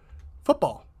watching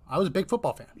football. I was a big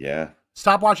football fan. Yeah.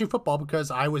 Stopped watching football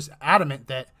because I was adamant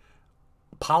that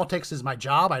politics is my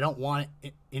job. I don't want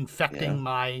it infecting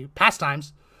my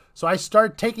pastimes. So I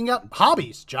started taking up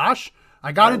hobbies, Josh.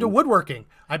 I got into woodworking.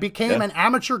 I became an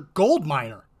amateur gold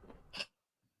miner.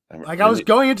 I was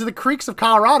going into the creeks of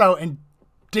Colorado and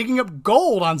digging up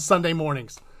gold on Sunday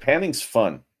mornings. Panning's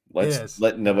fun.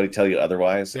 Let nobody tell you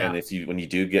otherwise. Yeah. And when you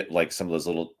do get like some of those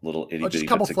little itty bitty just a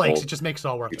couple bits flakes, of gold, it just makes it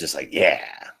all work. You're just like,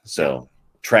 So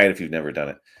try it if you've never done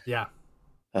it. Yeah.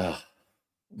 But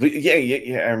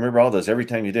I remember all those every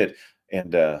time you did.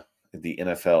 And the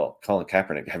NFL, Colin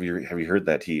Kaepernick, have you heard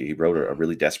that he wrote a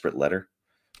really desperate letter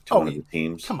to one of the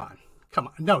teams? Come on.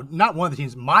 No, not one of the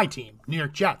teams. My team, New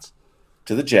York Jets.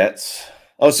 To the Jets.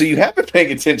 Oh, so you have been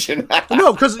paying attention.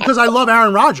 No, because I love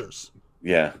Aaron Rodgers.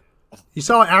 Yeah. You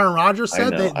saw what Aaron Rodgers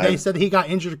said? They said he got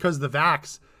injured because of the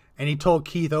vax, and he told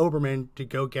Keith Olbermann to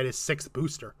go get his 6th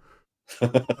booster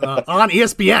on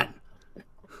ESPN.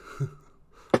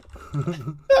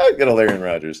 Good old Aaron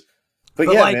Rodgers. But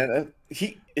man,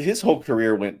 his whole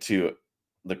career went to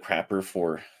the crapper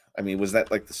for. I mean, was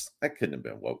that like this? That couldn't have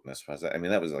been wokeness, was that? I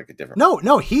mean, that was like a different.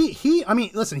 No. He. I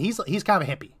mean, listen, he's kind of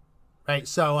a hippie, right?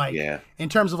 So like, in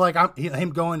terms of like him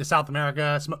going to South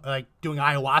America, like doing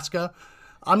ayahuasca.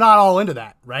 I'm not all into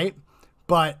that, right?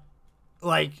 But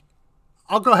like,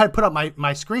 I'll go ahead and put up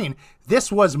my screen.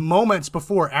 This was moments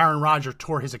before Aaron Rodgers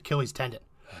tore his Achilles tendon,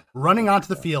 running onto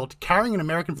the field, carrying an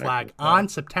American flag on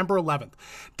September 11th.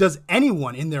 Does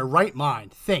anyone in their right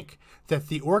mind think that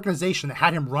the organization that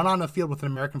had him run on the field with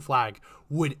an American flag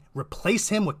would replace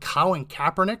him with Colin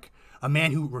Kaepernick, a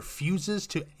man who refuses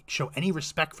to show any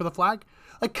respect for the flag?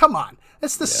 Like, come on.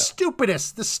 That's the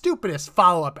stupidest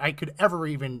follow-up I could ever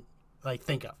even like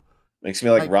think of. Makes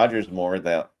me like Rodgers more.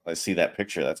 That I see that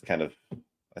picture. That's kind of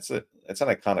that's an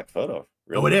iconic photo.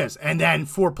 Really. Oh, it is. And then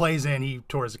 4 plays in, he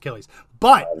tore his Achilles.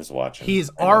 But I was watching. He's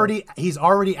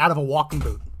already out of a walking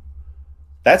boot.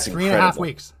 That's 3.5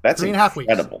 weeks. That's 3.5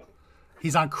 weeks. Incredible.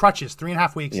 He's on crutches.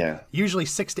 3.5 weeks. Yeah. Usually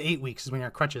 6 to 8 weeks is when you're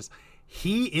on crutches.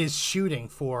 He is shooting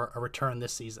for a return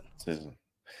this season.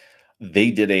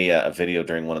 They did a video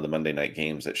during one of the Monday night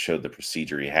games that showed the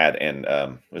procedure he had, and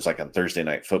it was like on Thursday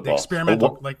Night Football. The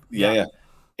experimental, yeah.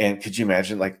 And could you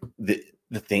imagine like the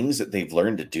things that they've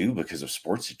learned to do because of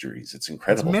sports injuries? It's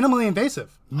incredible. It's minimally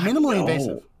invasive. Minimally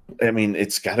invasive. I mean,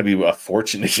 it's got to be a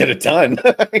fortune to get it done.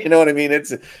 You know what I mean?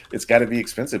 It's got to be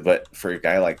expensive, but for a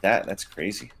guy like that, that's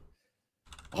crazy.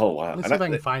 Oh wow! Let's see if I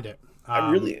can find it.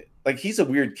 I really like. He's a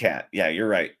weird cat. Yeah, you're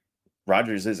right.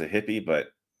 Rodgers is a hippie, but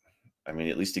I mean,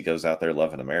 at least he goes out there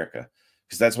loving America,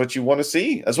 because that's what you want to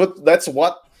see. That's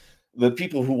what the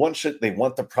people who want shit, they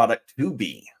want the product to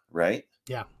be, right?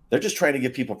 Yeah. They're just trying to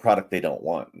give people product they don't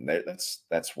want. And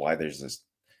that's why there's this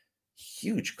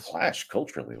huge clash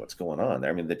culturally. What's going on there?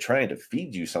 I mean, they're trying to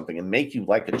feed you something and make you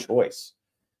like a choice.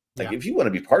 Like if you want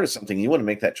to be part of something, you want to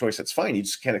make that choice. That's fine. You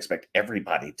just can't expect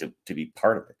everybody to be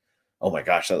part of it. Oh my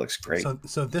gosh, that looks great.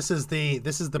 So this is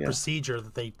the procedure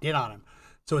that they did on him.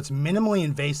 So it's minimally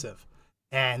invasive.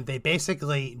 And they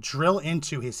basically drill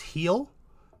into his heel,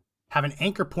 have an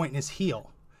anchor point in his heel,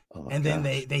 and then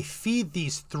they feed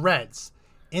these threads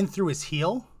in through his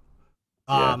heel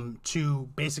to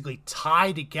basically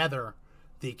tie together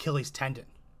the Achilles tendon.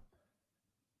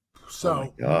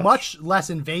 So much less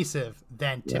invasive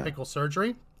than typical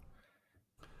surgery.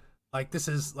 Like this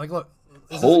is like, look.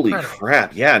 Holy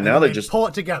crap. Yeah, now they just pull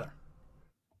it together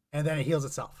and then it heals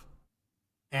itself.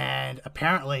 And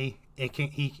apparently you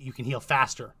can heal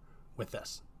faster with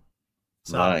this.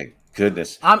 So, my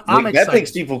goodness. I'm excited. That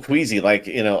makes people queasy. Like,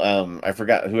 I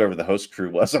forgot whoever the host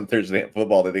crew was on Thursday Night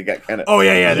Football that they got kind of. Oh,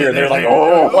 yeah. They're like,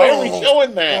 why are we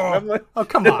showing that? I'm like,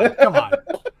 come on.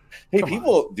 Hey,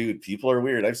 people are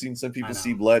weird. I've seen some people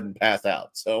see blood and pass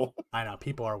out. So I know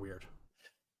people are weird.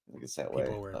 I think it's that way.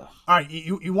 All right,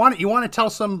 you want to tell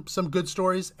some good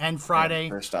stories and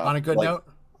Friday on a good note.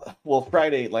 Well,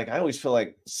 Friday, like I always feel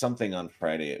like something on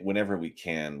Friday, whenever we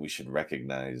can, we should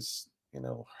recognize,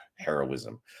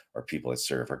 heroism or people that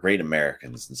serve, or great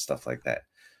Americans and stuff like that.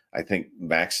 I think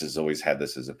Max has always had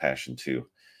this as a passion too.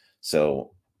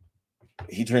 So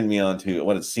he turned me on to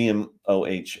what is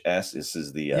CMOHS. This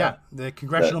is the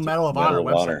Congressional Medal of Honor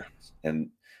website.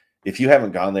 And if you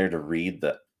haven't gone there to read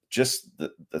the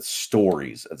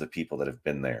stories of the people that have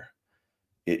been there,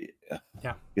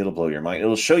 it'll blow your mind.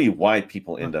 It'll show you why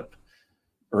people end up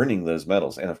earning those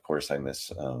medals. And of course, I'd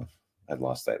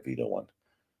lost that veto one.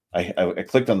 I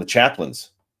clicked on the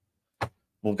chaplains.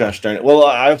 Well, gosh darn it. Well,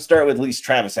 I'll start with at least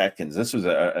Travis Atkins. This was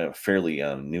a fairly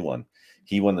new one.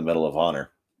 He won the Medal of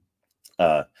Honor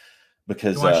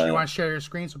because you want to share your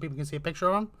screen so people can see a picture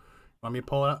of him. Want me to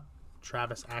pull it up?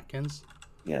 Travis Atkins.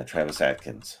 Yeah, Travis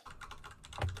Atkins.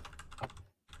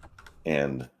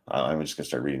 And I'm just going to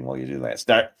start reading while you do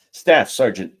that. Staff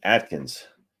Sergeant Atkins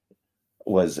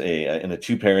was in a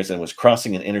two pairs and was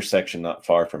crossing an intersection not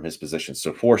far from his position.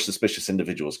 So 4 suspicious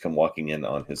individuals come walking in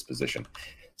on his position.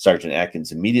 Sergeant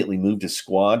Atkins immediately moved his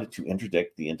squad to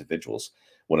interdict the individuals.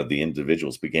 One of the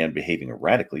individuals began behaving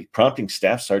erratically, prompting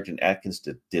Staff Sergeant Atkins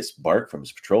to disembark from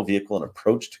his patrol vehicle and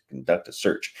approach to conduct a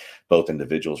search. Both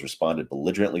individuals responded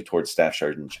belligerently towards Staff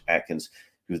Sergeant Atkins,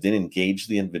 who then engaged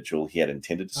the individual he had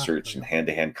intended to search in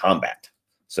hand-to-hand combat.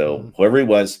 So whoever he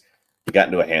was, he got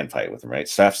into a hand fight with him, right?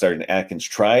 Staff Sergeant Atkins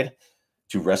tried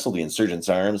to wrestle the insurgent's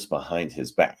arms behind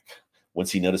his back.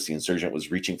 Once he noticed the insurgent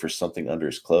was reaching for something under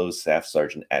his clothes, Staff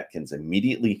Sergeant Atkins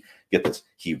immediately, get this,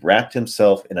 he wrapped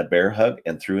himself in a bear hug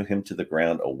and threw him to the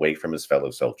ground away from his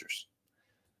fellow soldiers.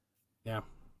 Yeah.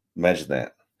 Imagine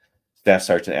that. Staff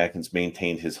Sergeant Atkins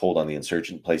maintained his hold on the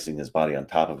insurgent, placing his body on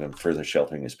top of him, further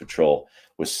sheltering his patrol.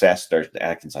 With Staff Sergeant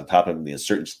Atkins on top of him, the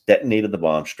insurgents detonated the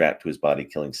bomb strapped to his body,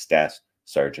 killing Staff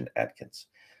Sergeant Atkins.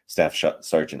 Staff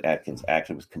Sergeant Atkins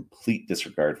acted with complete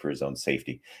disregard for his own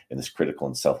safety in this critical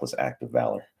and selfless act of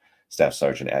valor. Staff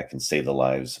Sergeant Atkins saved the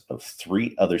lives of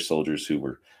 3 other soldiers who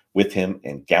were with him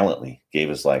and gallantly gave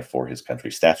his life for his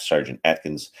country. Staff Sergeant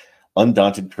Atkins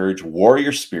undaunted courage,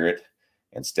 warrior spirit,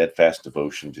 and steadfast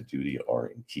devotion to duty are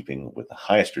in keeping with the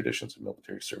highest traditions of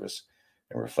military service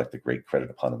and reflect the great credit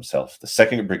upon himself, the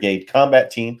 2nd Brigade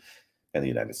Combat Team, and the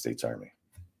United States Army.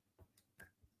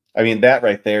 I mean, that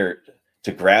right there,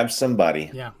 to grab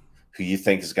somebody who you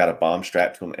think has got a bomb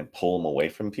strapped to him and pull him away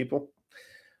from people,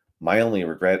 my only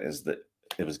regret is that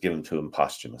it was given to him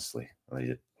posthumously.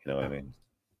 You know what I mean?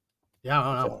 Yeah, I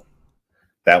don't know. So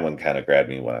that one kind of grabbed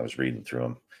me when I was reading through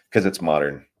them because it's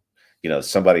modern. You know,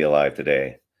 somebody alive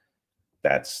today,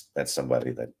 that's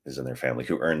somebody that is in their family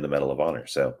who earned the Medal of Honor.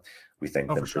 So we thank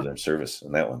them for their service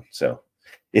in that one. So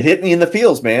it hit me in the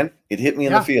feels, man. It hit me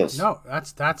in the feels. No,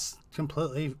 that's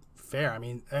completely fair. I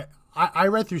mean, I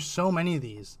read through so many of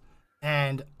these,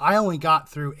 and I only got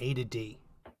through A to D.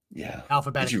 Yeah.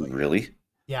 Alphabetically. Did you really?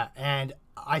 Yeah, and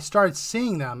I started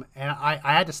seeing them, and I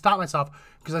had to stop myself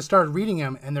because I started reading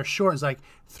them, and they're short. It's like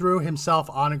threw himself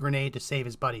on a grenade to save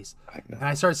his buddies. And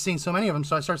I started seeing so many of them,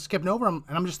 so I started skipping over them,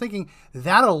 and I'm just thinking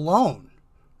that alone,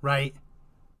 right?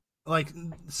 Like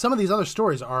some of these other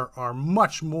stories are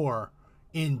much more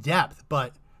in depth,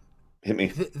 but hit me.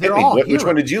 They're all Which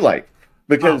one did you like?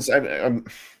 Because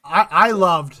I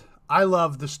loved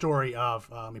the story of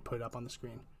let me put it up on the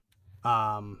screen.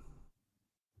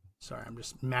 Sorry, I'm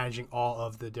just managing all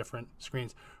of the different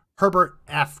screens. Herbert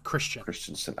F.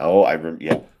 Christensen. Oh, I remember.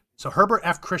 Yeah. So Herbert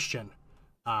F. Christian.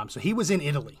 So he was in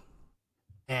Italy,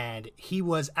 and he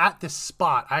was at this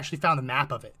spot. I actually found the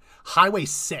map of it. Highway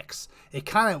 6. It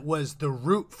kind of was the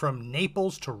route from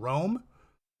Naples to Rome.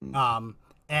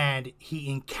 And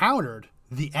he encountered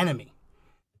the enemy.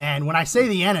 And when I say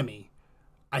the enemy,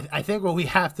 I think what we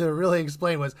have to really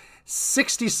explain was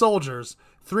 60 soldiers,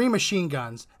 3 machine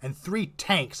guns, and 3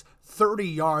 tanks 30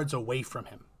 yards away from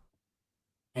him.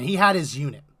 And he had his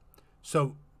unit.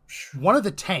 So one of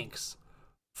the tanks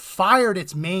fired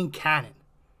its main cannon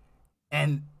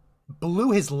and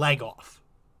blew his leg off.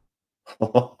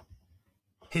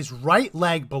 His right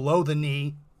leg below the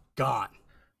knee, gone.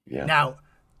 Yeah. Now,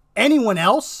 anyone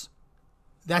else,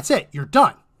 that's it. You're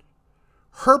done.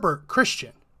 Herbert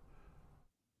Christian,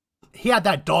 he had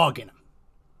that dog in him.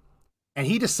 And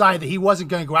he decided that he wasn't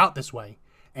going to go out this way.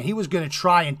 And he was going to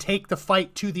try and take the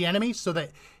fight to the enemy so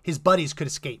that his buddies could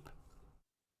escape.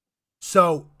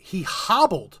 So he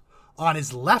hobbled on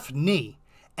his left knee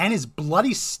and his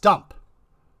bloody stump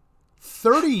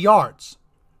 30 yards,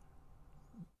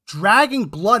 dragging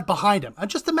blood behind him. And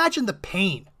just imagine the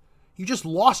pain. You just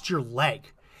lost your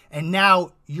leg, and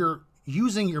now you're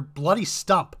using your bloody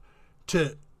stump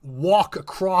to walk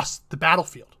across the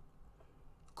battlefield.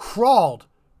 Crawled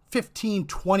 15,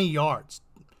 20 yards,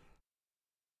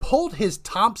 pulled his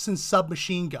Thompson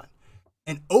submachine gun,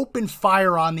 and opened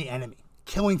fire on the enemy,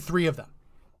 killing 3 of them.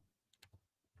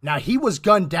 Now, he was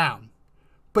gunned down,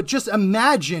 but just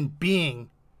imagine being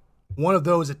one of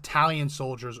those Italian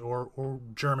soldiers or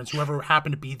Germans, whoever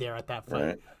happened to be there at that fight.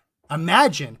 Right.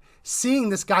 Imagine seeing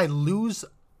this guy lose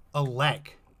a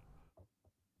leg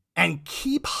and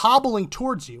keep hobbling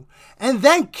towards you and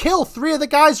then kill 3 of the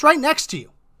guys right next to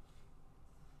you.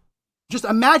 Just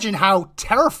imagine how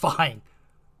terrifying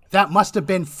that must have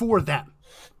been for them.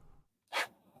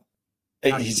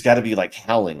 He's got to be like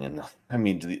howling. And I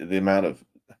mean, the amount of,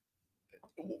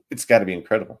 it's got to be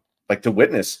incredible. Like to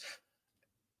witness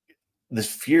this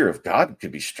fear of God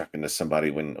could be struck into somebody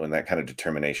when that kind of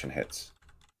determination hits.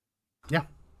 Yeah.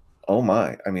 Oh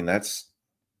my. I mean, that's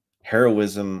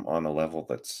heroism on a level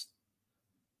that's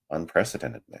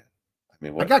unprecedented, man. I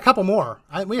mean, I got a couple more.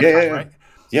 We have time, right?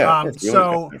 Yeah.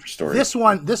 So this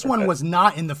one was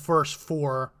not in the first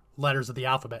 4 letters of the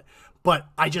alphabet, but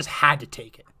I just had to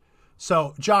take it.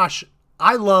 So Josh,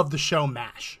 I love the show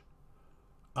MASH.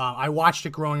 I watched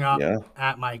it growing up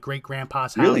at my great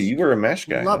grandpa's house. Really, you were a MASH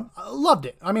guy? Loved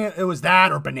it. I mean, it was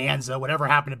that or Bonanza, whatever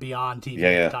happened to be on TV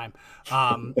at the time.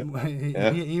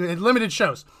 He had limited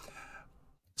shows.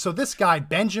 So this guy,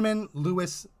 Benjamin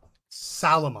Louis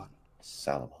Salomon.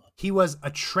 He was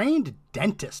a trained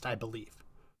dentist, I believe.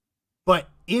 But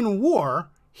in war,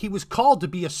 he was called to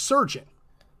be a surgeon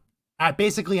at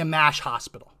basically a MASH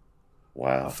hospital.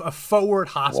 Wow. A forward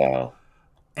hospital. Wow.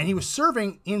 And he was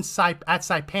serving at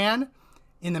Saipan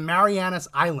in the Marianas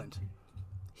Island.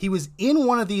 He was in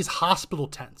one of these hospital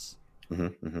tents.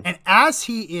 And as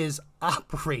he is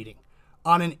operating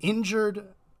on an injured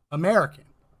American,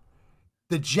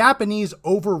 the Japanese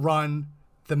overrun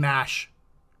the MASH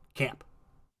camp.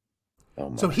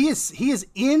 So he is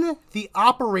in the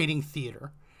operating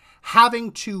theater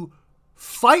having to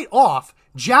fight off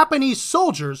Japanese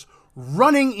soldiers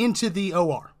running into the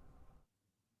OR,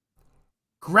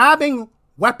 grabbing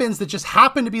weapons that just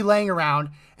happen to be laying around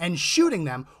and shooting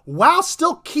them while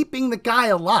still keeping the guy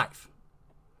alive.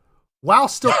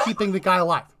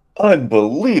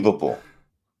 Unbelievable.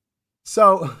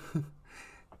 So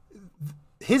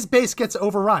his base gets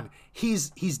overrun. He's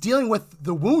dealing with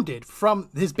the wounded from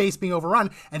his base being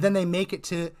overrun, and then they make it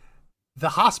to the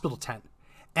hospital tent.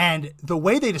 And the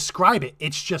way they describe it,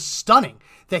 it's just stunning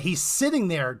that he's sitting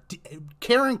there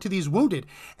caring to these wounded,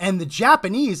 and the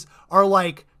Japanese are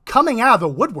like coming out of the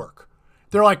woodwork.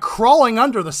 They're like crawling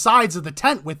under the sides of the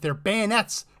tent with their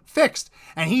bayonets fixed,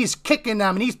 and he's kicking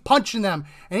them and he's punching them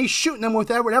and he's shooting them with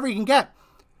whatever he can get.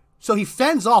 So he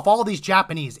fends off all these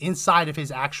Japanese inside of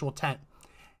his actual tent.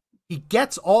 He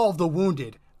gets all of the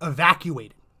wounded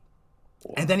evacuated.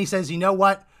 And then he says, you know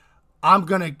what? I'm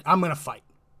gonna fight.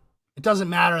 It doesn't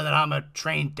matter that I'm a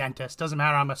trained dentist. Doesn't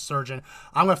matter I'm a surgeon.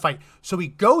 I'm going to fight. So he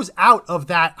goes out of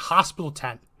that hospital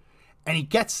tent and he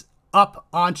gets up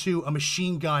onto a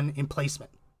machine gun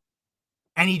emplacement.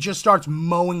 And he just starts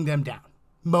mowing them down,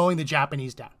 mowing the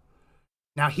Japanese down.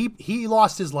 Now, he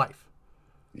lost his life.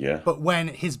 Yeah. But when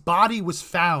his body was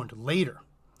found later,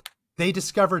 they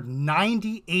discovered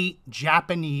 98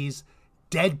 Japanese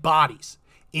dead bodies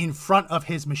in front of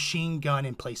his machine gun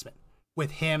emplacement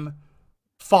with him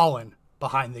fallen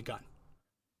behind the gun.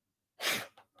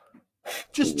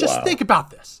 Just think about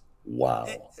this. Wow.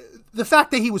 The fact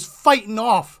that he was fighting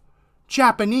off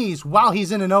Japanese while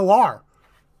he's in an OR,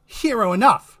 hero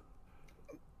enough.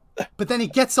 But then he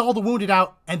gets all the wounded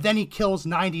out, and then he kills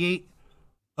 98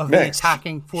 of the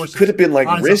attacking forces. He could have been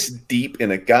like wrist deep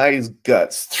in a guy's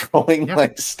guts, throwing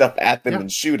like stuff at them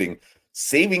and shooting,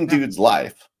 saving dude's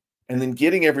life. And then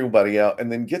getting everybody out, and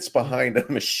then gets behind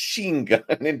a machine gun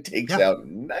and takes out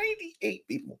 98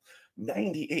 people.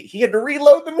 98. He had to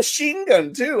reload the machine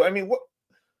gun too. I mean, what?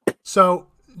 So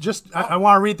I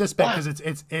want to read this bit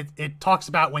because it talks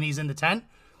about when he's in the tent.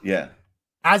 Yeah.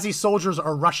 As these soldiers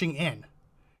are rushing in,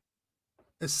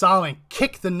 Solomon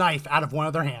kicked the knife out of one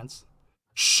of their hands,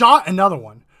 shot another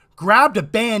one, grabbed a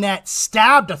bayonet,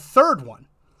 stabbed a third one,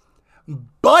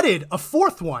 butted a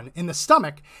fourth one in the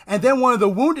stomach, and then one of the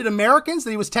wounded Americans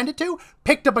that he was tended to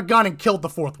picked up a gun and killed the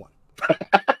fourth one.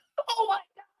 Oh my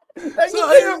God.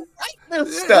 So, you can't write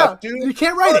this stuff, dude. You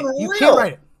can't write it. You can't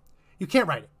write it. You can't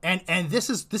write it. And this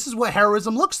is what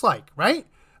heroism looks like, right?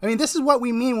 I mean, this is what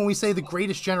we mean when we say the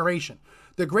greatest generation.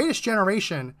 The greatest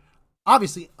generation,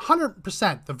 obviously,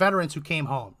 100% the veterans who came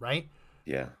home, right?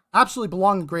 Yeah. Absolutely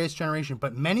belong in the greatest generation,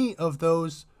 but many of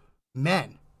those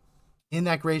men in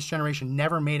that greatest generation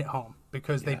never made it home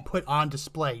because they put on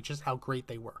display just how great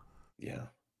they were. Yeah.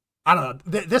 I don't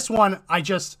know. This one, I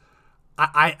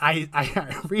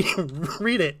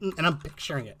read it and I'm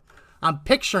picturing it. I'm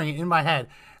picturing it in my head.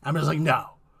 I'm just like,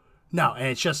 no. And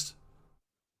it's just,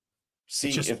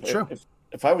 true.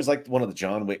 If I was like one of the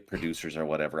John Wick producers or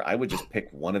whatever, I would just pick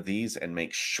one of these and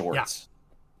make shorts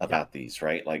about these,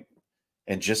 right? Like,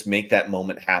 and just make that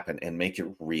moment happen and make it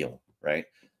real, right?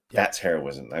 That's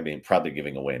heroism. I mean, probably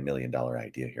giving away $1 million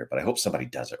idea here, but I hope somebody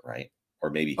does it right. Or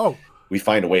maybe we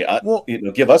find a way,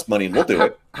 give us money and we'll do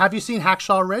it. Have you seen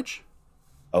Hacksaw Ridge?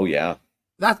 Oh yeah.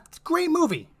 That's a great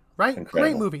movie, right?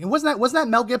 Incredible. Great movie. And wasn't that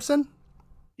Mel Gibson?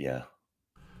 Yeah.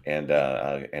 And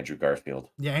Andrew Garfield.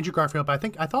 Yeah, Andrew Garfield, but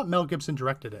I thought Mel Gibson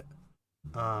directed it.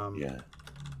 Yeah.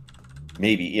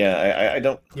 Maybe. Yeah, I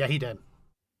don't. Yeah, he did.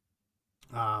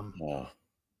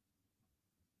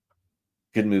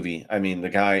 Good movie. I mean, the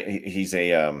guy, he's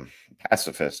a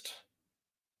pacifist,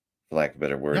 for lack of a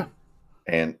better word. Yeah.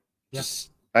 And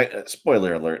just,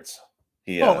 spoiler alerts.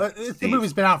 The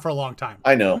movie's been out for a long time.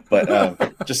 I know,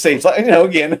 but just saves,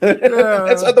 again,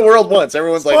 that's what the world wants.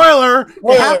 Everyone's spoiler!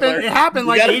 Like, it happened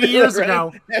like 80 years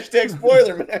ago. Hashtag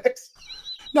spoiler, Max.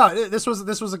 No, this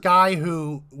was a guy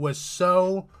who was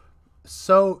so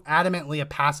adamantly a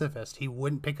pacifist. He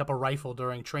wouldn't pick up a rifle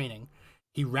during training.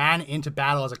 He ran into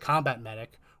battle as a combat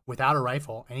medic without a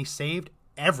rifle, and he saved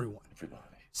everyone.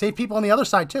 Saved people on the other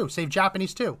side, too. Saved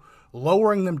Japanese, too.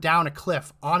 Lowering them down a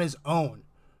cliff on his own.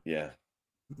 Yeah.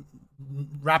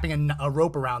 Wrapping a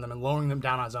rope around them and lowering them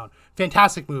down on his own.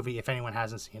 Fantastic movie, if anyone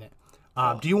hasn't seen it.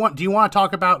 Do you want to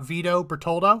talk about Vito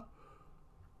Bertoldo?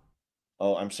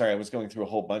 Oh, I'm sorry. I was going through a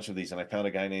whole bunch of these, and I found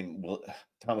a guy named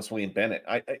Thomas William Bennett.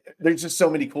 There's just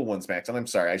so many cool ones, Max. And I'm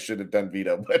sorry, I should have done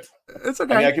Vito, but it's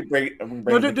okay. I mean, I could bring.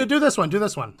 No, do this one. Do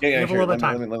this one. Yeah, sure.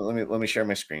 Let me share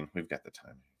my screen. We've got the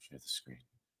time. Share the screen.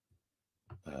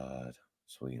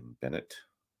 William Bennett.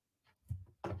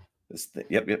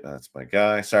 Yep. That's my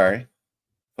guy. Sorry,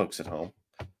 folks at home.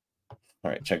 All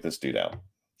right, check this dude out.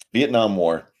 Vietnam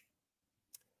War.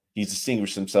 He's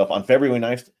distinguished himself on February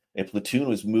 9th. A platoon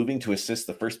was moving to assist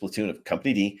the first platoon of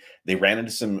Company D. They ran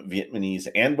into some Vietnamese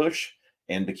ambush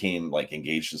and became like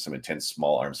engaged in some intense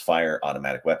small arms fire,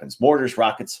 automatic weapons, mortars,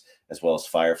 rockets, as well as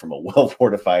fire from a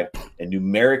well-fortified and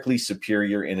numerically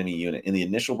superior enemy unit. In the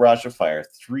initial barrage of fire,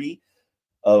 3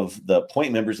 of the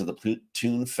point members of the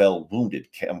platoon fell wounded.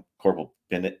 Corporal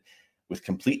Bennett, with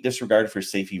complete disregard for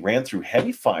safety, ran through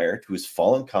heavy fire to his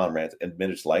fallen comrades and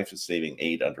admitted life-saving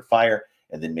aid under fire,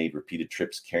 and then made repeated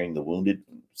trips carrying the wounded,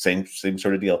 same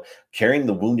sort of deal, carrying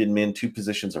the wounded men to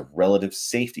positions of relative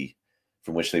safety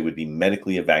from which they would be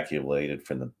medically evacuated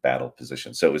from the battle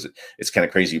position. So it's kind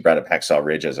of crazy you brought up Hacksaw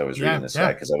Ridge as I was reading this,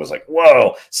 because I was like,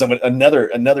 whoa,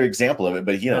 another example of it.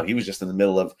 But he was just in the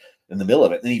middle of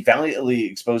it. And he valiantly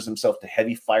exposed himself to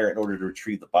heavy fire in order to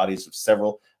retrieve the bodies of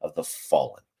several of the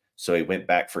fallen. So he went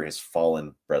back for his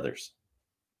fallen brothers.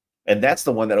 And that's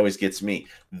the one that always gets me.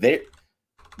 They're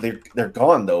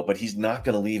gone though, but he's not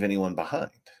going to leave anyone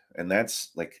behind. And that's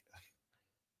like,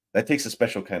 that takes a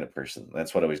special kind of person.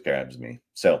 That's what always grabs me.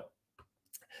 So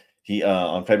he,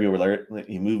 on February,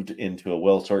 he moved into a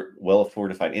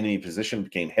well-fortified enemy position,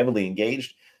 became heavily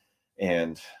engaged.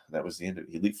 And that was the end of it.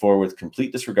 He leaped forward with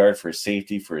complete disregard for his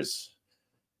safety, for his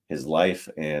life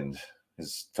and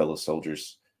his fellow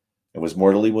soldiers, and was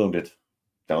mortally wounded.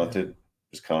 Daunted,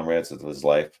 his comrades, that his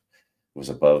life was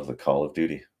above the call of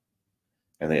duty.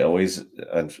 And they always,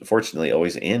 unfortunately,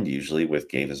 always end usually with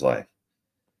gave his life.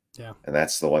 Yeah. And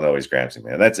that's the one that always grabs me,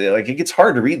 man. That's like, it gets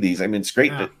hard to read these. I mean, it's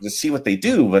great to see what they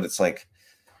do, but it's like,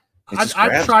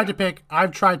 I've tried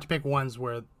to pick ones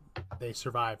where they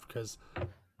survive, because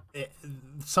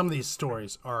some of these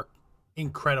stories are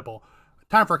incredible.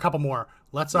 Time for a couple more.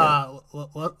 Let's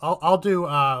I'll do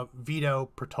Vito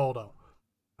Bertoldo.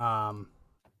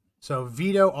 So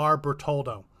Vito R.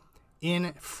 Bertoldo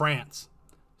in France.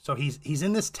 So he's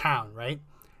in this town, right?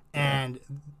 And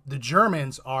the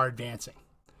Germans are advancing.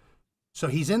 So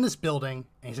he's in this building,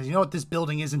 and he says, you know what, this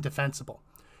building isn't defensible.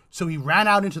 So he ran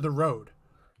out into the road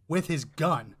with his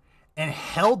gun and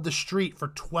held the street for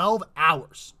 12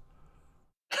 hours.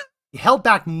 He held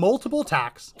back multiple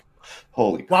attacks.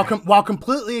 Holy while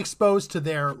completely exposed to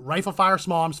their rifle fire,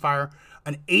 small arms fire,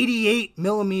 an 88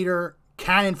 millimeter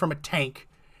cannon from a tank,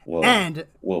 and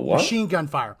machine gun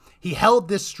fire. He held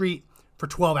this street for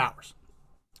 12 hours.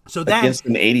 So then against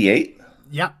an 88?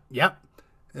 Yep.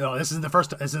 No, this isn't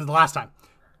the last time.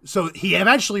 So he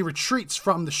eventually retreats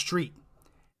from the street,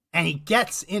 and he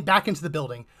gets back into the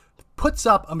building, puts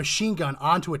up a machine gun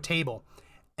onto a table,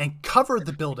 and covered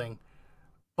the building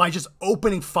by just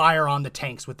opening fire on the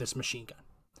tanks with this machine gun.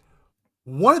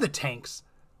 One of the tanks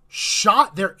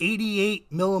shot their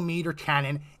 88 millimeter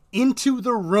cannon into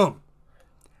the room,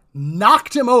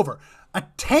 knocked him over. A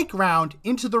tank round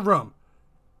into the room.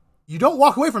 You don't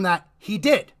walk away from that. He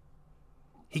did.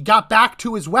 He got back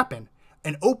to his weapon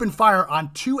and opened fire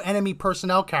on 2 enemy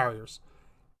personnel carriers,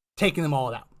 taking them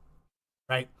all out.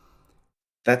 Right?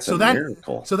 That's a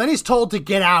miracle. So then he's told to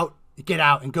get out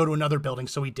and go to another building,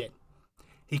 so he did.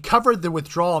 He covered the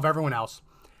withdrawal of everyone else,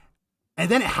 and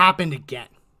then it happened again.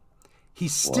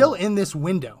 He's still in this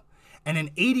window, and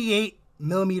an 88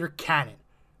 millimeter cannon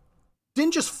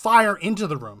didn't just fire into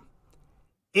the room.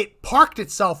 It parked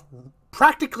itself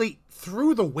practically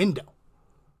through the window.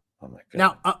 Oh my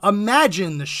God. Now,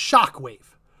 imagine the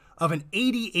shockwave of an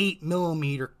 88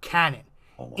 millimeter cannon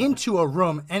into a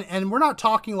room. And we're not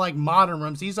talking like modern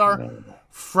rooms. These are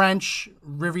French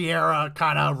Riviera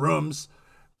kind of rooms,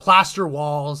 plaster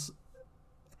walls.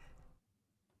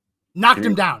 Knocked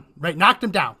him down, right? Knocked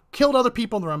him down. Killed other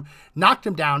people in the room. Knocked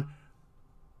him down.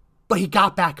 But he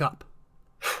got back up.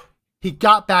 He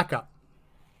got back up.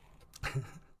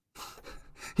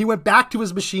 He went back to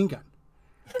his machine gun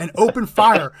and opened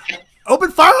fire.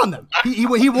 Opened fire on them. He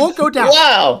won't go down.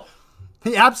 Wow.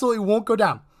 He absolutely won't go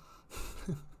down.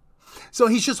 So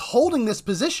he's just holding this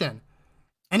position,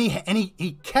 and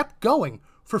he kept going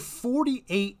for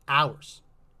 48 hours,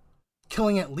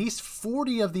 killing at least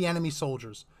 40 of the enemy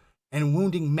soldiers and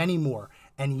wounding many more.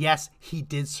 And yes, he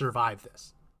did survive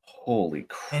this. Holy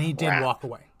crap. And he did walk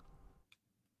away.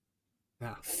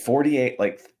 Yeah. 48,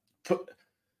 like,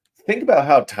 think about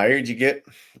how tired you get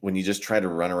when you just try to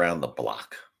run around the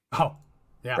block. Oh,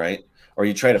 yeah. Right? Or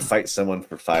you try to fight someone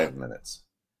for 5 minutes,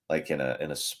 like in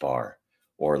a spar,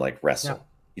 or like wrestle. Yeah.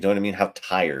 You know what I mean? How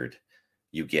tired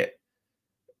you get.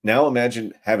 Now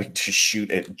imagine having to shoot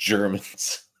at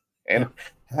Germans and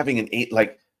having an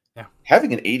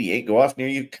 88 go off near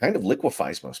you kind of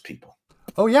liquefies most people.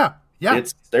 Oh yeah. Yeah.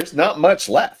 There's not much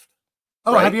left.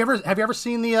 Oh, right? have you ever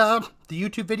seen the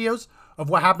YouTube videos of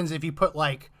what happens if you put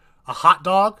like a hot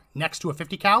dog next to a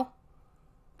 50 cal?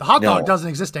 The hot dog doesn't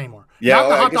exist anymore. Yeah, not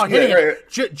the hot dog hitting right.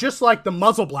 it. Just like the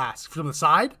muzzle blast from the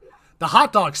side, the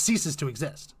hot dog ceases to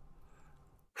exist.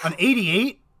 An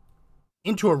 88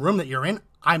 into a room that you're in,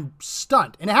 I'm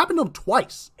stunned. And it happened to him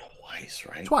twice. Twice,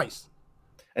 right? Twice.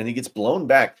 And he gets blown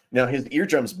back. Now his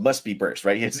eardrums must be burst,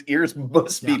 right? His ears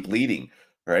must be bleeding,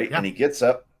 right? Yeah. And he gets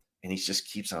up and he just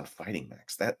keeps on fighting,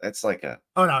 Max. That's like a...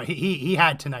 Oh, no, he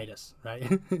had tinnitus, right?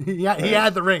 he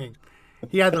had the ringing.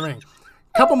 He had the ring.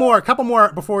 Couple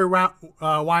more before we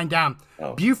wind down.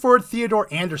 Oh. Buford Theodore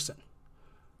Anderson.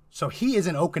 So he is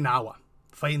in Okinawa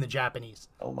fighting the Japanese.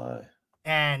 Oh, my.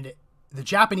 And the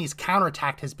Japanese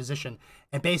counterattacked his position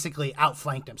and basically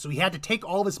outflanked him. So he had to take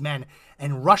all of his men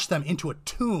and rush them into a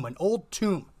tomb, an old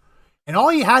tomb. And all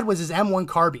he had was his M1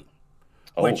 carbine.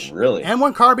 Oh, really?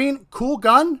 M1 carbine, cool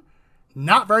gun,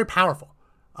 not very powerful.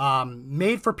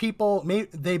 Made for people.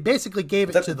 They basically gave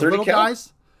it to the little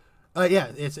guys.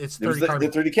 Yeah, it's 30 carbine.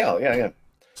 The 30 cal, yeah.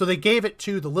 So they gave it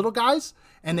to the little guys,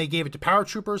 and they gave it to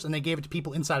paratroopers, and they gave it to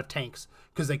people inside of tanks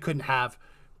because they couldn't have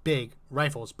big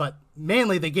rifles. But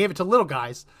mainly they gave it to little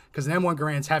guys because an M1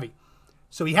 Garand's heavy.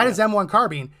 So he had his M1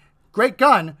 carbine, great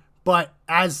gun, but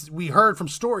as we heard from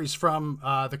stories from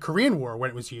the Korean War when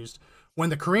it was used, when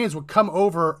the Koreans would come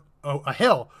over a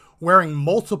hill wearing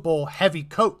multiple heavy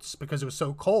coats because it was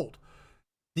so cold,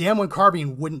 the M1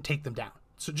 carbine wouldn't take them down.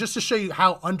 So just to show you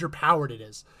how underpowered it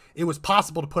is, it was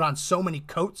possible to put on so many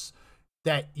coats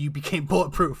that you became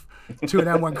bulletproof to an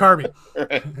M1 carbine.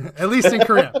 Right. At least in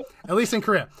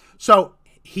Korea. So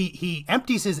he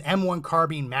empties his M1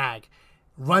 carbine mag,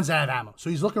 runs out of ammo. So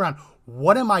he's looking around,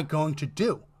 what am I going to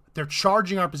do? They're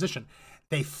charging our position.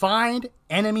 They find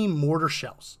enemy mortar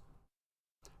shells.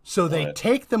 So they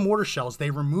take the mortar shells,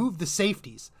 they remove the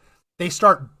safeties, they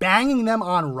start banging them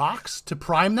on rocks to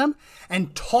prime them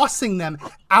and tossing them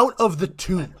out of the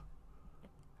tomb.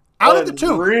 Of the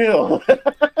tomb. Real.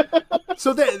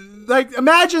 So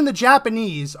imagine the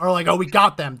Japanese are like, oh, we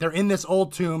got them. They're in this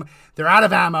old tomb. They're out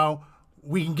of ammo.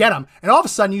 We can get them. And all of a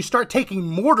sudden you start taking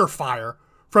mortar fire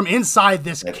from inside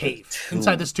this cave,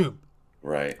 inside this tomb.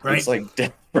 Right. It's like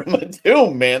death from a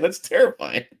tomb, man. That's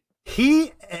terrifying.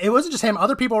 It wasn't just him.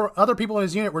 Other people in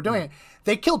his unit were doing it.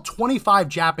 They killed 25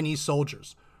 Japanese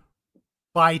soldiers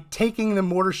by taking the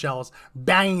mortar shells,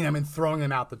 banging them, and throwing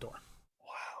them out the door.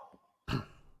 Wow.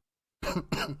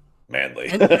 Manly.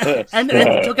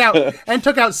 and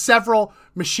took out several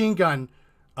machine gun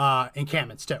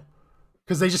encampments too,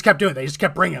 because they just kept doing it. They just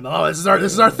kept bringing them. Oh, this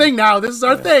is our thing now. This is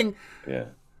our thing. Yeah.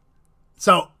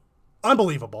 So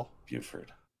unbelievable.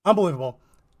 Buford. Unbelievable.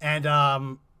 And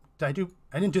I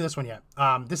didn't do this one yet.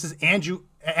 This is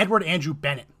Edward Andrew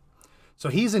Bennett. So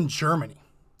he's in Germany,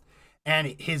 and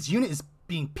his unit is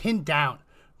being pinned down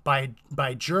by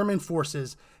German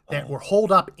forces that were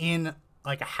holed up in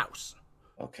like a house.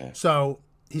 Okay. So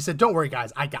he said, "Don't worry,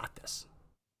 guys, I got this."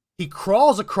 He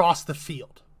crawls across the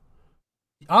field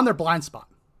on their blind spot,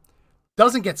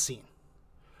 doesn't get seen,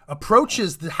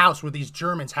 approaches the house where these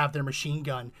Germans have their machine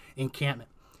gun encampment,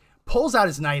 pulls out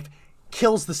his knife,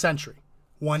 kills the sentry.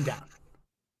 One down.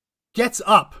 Gets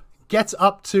up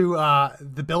to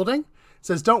the building,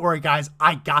 says, "Don't worry, guys,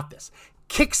 I got this."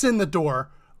 Kicks in the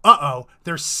door. Uh-oh,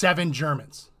 there's 7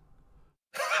 Germans.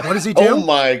 What does he do? Oh,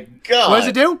 my God. What does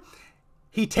he do?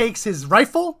 He takes his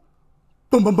rifle,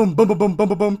 boom, boom, boom, boom, boom, boom, boom,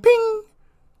 boom, boom, ping,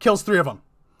 kills 3 of them.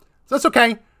 So that's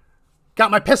okay.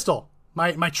 Got my pistol,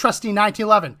 my trusty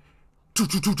 1911.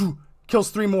 Kills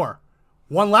 3 more.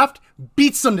 1 left,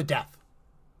 beats them to death.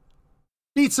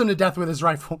 Beats him to death with his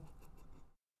rifle.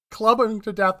 Club him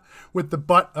to death with the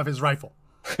butt of his rifle.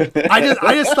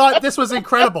 I just thought this was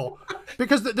incredible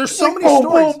because there's so many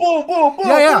stories.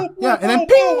 Yeah. And then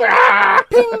ping,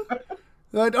 ping.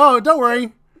 Like, oh, don't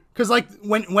worry. Because like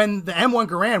when the M1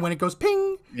 Garand, when it goes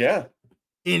ping,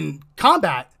 in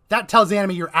combat, that tells the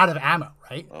enemy you're out of ammo,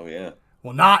 right? Oh yeah.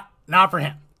 Well, not for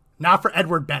him. Not for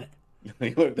Edward Bennett.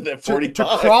 He would have been at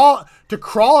 45. To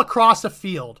crawl across a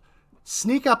field,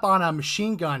 sneak up on a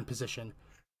machine gun position,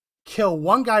 kill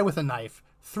 1 guy with a knife,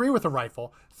 3 with a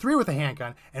rifle, 3 with a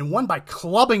handgun, and 1 by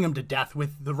clubbing him to death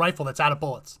with the rifle that's out of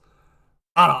bullets.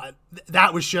 I don't know.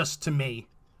 That was just, to me,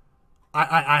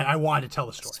 I wanted to tell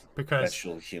the story because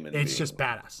it's just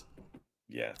badass.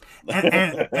 Yeah.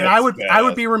 And I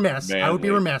would be remiss. Manly. I would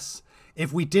be remiss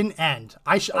if we didn't end.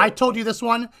 I told you this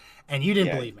one and you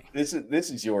didn't believe me. This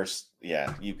is yours.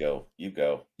 Yeah, you go. You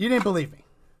didn't believe me.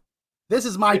 This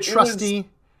is my trusty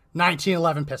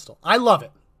 1911 pistol. I love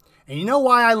it. And you know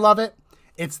why I love it?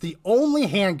 It's the only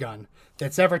handgun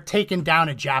that's ever taken down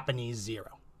a Japanese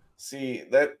Zero. See,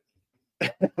 that...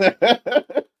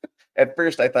 At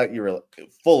first, I thought you were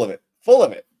full of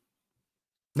it.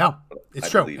 No, it's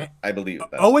true. I believe it.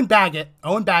 Owen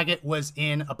Baggett was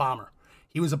in a bomber.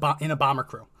 He was in a bomber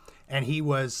crew, and he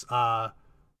was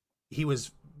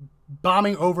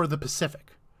bombing over the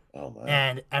Pacific. Oh my!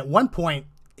 And at one point,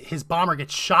 his bomber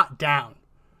gets shot down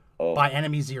by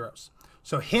enemy Zeros.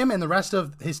 So him and the rest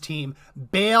of his team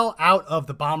bail out of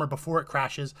the bomber before it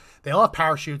crashes. They all have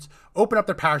parachutes, open up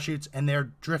their parachutes, and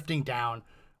they're drifting down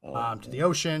to the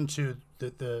ocean, to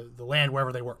the land,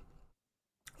 wherever they were.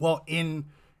 Well, in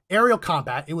aerial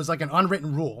combat, it was like an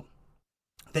unwritten rule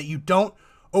that you don't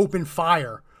open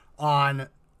fire on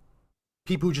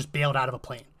people who just bailed out of a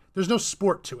plane. There's no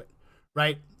sport to it,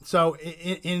 right? So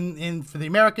in for the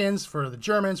Americans, for the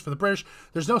Germans, for the British,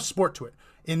 there's no sport to it.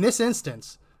 In this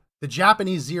instance, the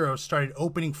Japanese Zeros started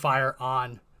opening fire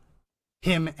on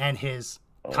him and his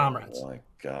comrades. Oh, my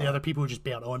God. The other people who just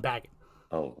bailed, Owen Baggett.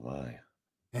 Oh, my.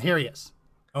 And here he is,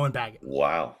 Owen Baggett.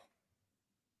 Wow.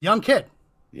 Young kid.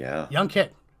 Yeah. Young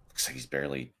kid. Looks like he's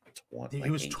barely 20. He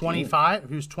was 18. 25.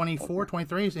 He was 24,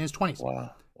 23. He's in his 20s.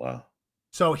 Wow. Wow.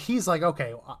 So he's like,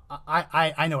 okay,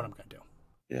 I know what I'm going to do.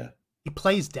 Yeah. He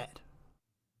plays dead.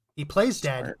 He plays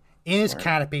dead in his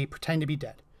canopy, pretend to be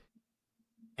dead.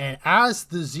 And as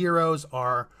the Zeros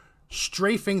are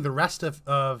strafing the rest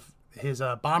of his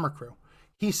bomber crew,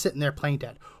 he's sitting there playing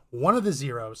dead. One of the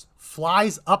Zeros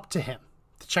flies up to him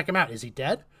to check him out. Is he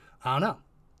dead? I don't know.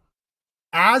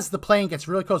 As the plane gets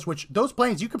really close, which those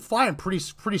planes, you can fly them pretty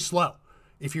slow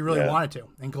if you really wanted to,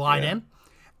 and glide in.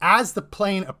 As the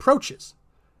plane approaches,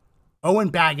 Owen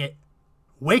Baggett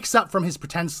wakes up from his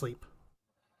pretend sleep,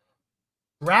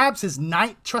 grabs his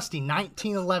trusty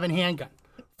 1911 handgun,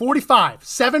 45,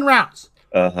 7 rounds.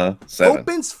 7.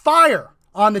 Opens fire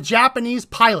on the Japanese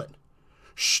pilot,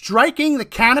 striking the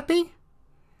canopy,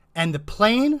 and the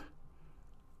plane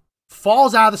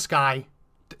falls out of the sky.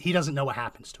 He doesn't know what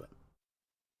happens to it.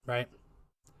 Right?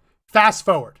 Fast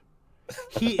forward.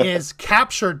 He is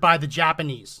captured by the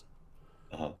Japanese.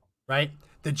 Right?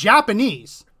 The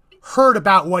Japanese heard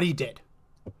about what he did.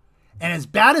 And as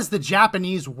bad as the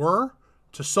Japanese were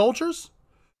to soldiers,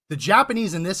 the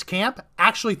Japanese in this camp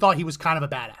actually thought he was kind of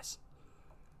a badass.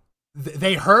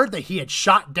 They heard that he had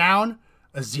shot down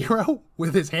a Zero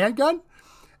with his handgun,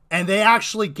 and they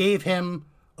actually gave him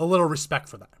a little respect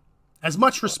for that. As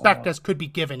much respect as could be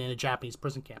given in a Japanese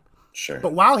prison camp. Sure.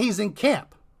 But while he's in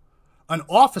camp, an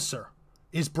officer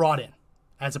is brought in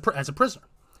as a prisoner.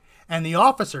 And the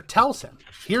officer tells him,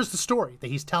 here's the story that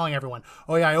he's telling everyone.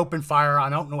 Oh, yeah, I opened fire. I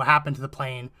don't know what happened to the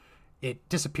plane. It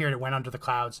disappeared. It went under the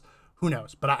clouds. Who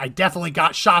knows? But I definitely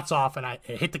got shots off, and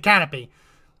it hit the canopy.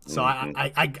 So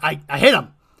I hit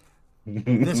him.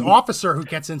 This officer who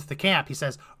gets into the camp, he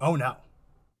says, oh, no.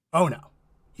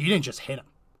 You didn't just hit him.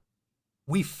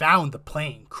 We found the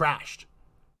plane crashed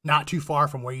not too far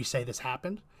from where you say this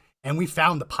happened, and we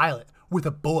found the pilot with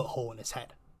a bullet hole in his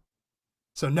head.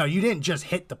 So no, you didn't just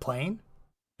hit the plane.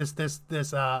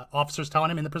 This officer's telling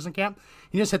him in the prison camp,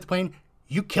 you just hit the plane,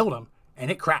 you killed him,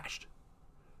 and it crashed.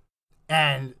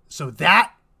 And so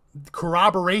that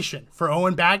corroboration for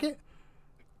Owen Baggett,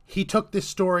 he took this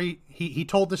story, he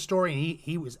told this story, and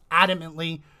he was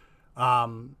adamantly,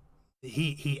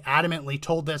 he adamantly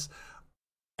told this.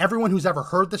 Everyone who's ever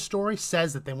heard the story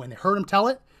says that when they heard him tell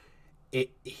it,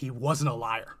 he wasn't a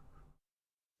liar.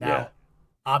 Now,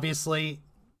 obviously,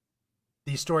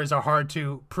 these stories are hard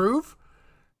to prove.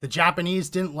 The Japanese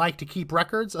didn't like to keep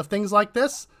records of things like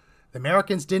this. The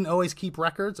Americans didn't always keep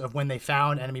records of when they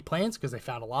found enemy planes because they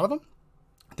found a lot of them.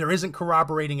 There isn't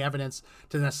corroborating evidence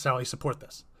to necessarily support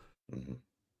this. Mm-hmm.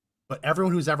 But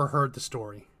everyone who's ever heard the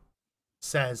story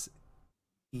says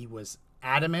he was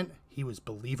adamant, he was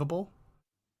believable,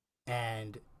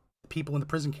 and people in the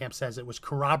prison camp says it was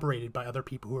corroborated by other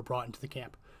people who were brought into the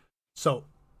camp. So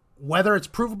whether it's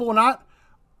provable or not,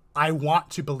 I want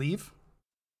to believe.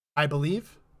 I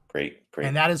believe. Great.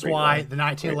 And that is why the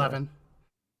 1911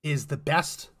 is the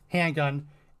best handgun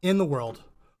in the world,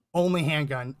 only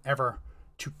handgun ever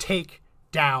to take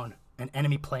down an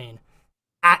enemy plane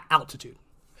at altitude.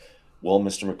 Well,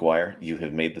 Mr. McGuire, you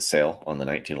have made the sale on the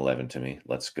 1911 to me.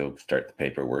 Let's go start the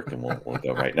paperwork, and we'll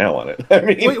go right now on it. I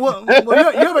mean, you have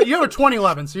a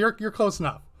 2011, so you're close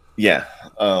enough. Yeah.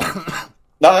 No,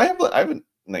 I have a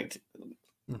 19.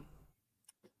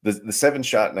 The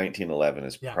 7-shot 1911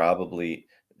 is probably,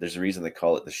 there's a reason they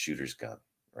call it the shooter's gun,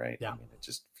 right? Yeah. I mean, it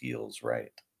just feels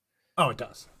right. Oh, it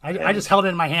does. I just held it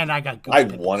in my hand. And I got. I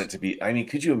want it to be. I mean,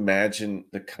 could you imagine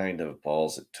the kind of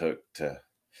balls it took to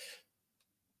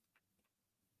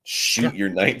shoot your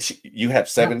 19? You have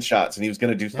 7 shots, and he was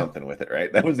going to do something with it, right?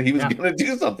 He was going to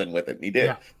do something with it, and he did.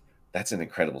 Yeah. That's an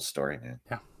incredible story, man.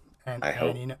 Yeah, and I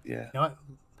hope. You know what?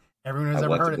 Everyone who's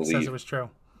ever heard it says it was true.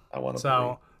 I want to.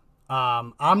 So,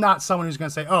 I'm not someone who's going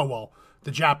to say, "Oh, well,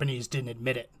 the Japanese didn't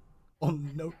admit it." Well,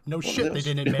 no shit, they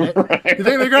didn't admit it. Right. You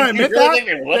think they're going to admit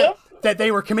that? That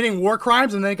they were committing war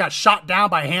crimes and then got shot down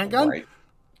by a handgun? Right.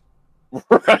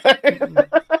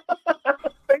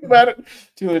 Think about it.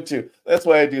 2 and 2. That's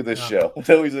why I do this show. It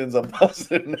always ends on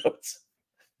positive notes.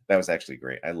 That was actually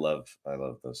great. I love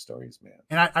those stories, man.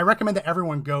 And I recommend that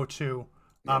everyone go to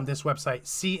this website,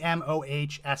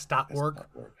 cmohs.org.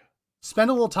 Spend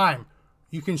a little time.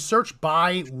 You can search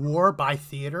by war, by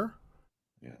theater.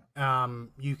 Yeah.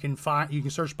 You can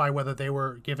search by whether they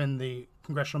were given the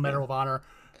Congressional Medal of Honor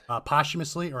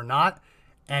posthumously or not,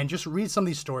 and just read some of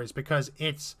these stories, because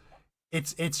it's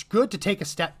good to take a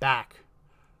step back.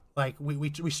 Like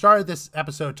we started this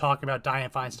episode talking about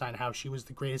Dianne Feinstein, how she was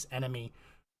the greatest enemy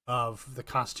of the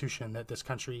Constitution that this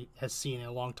country has seen in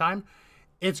a long time.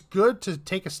 It's good to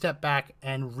take a step back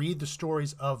and read the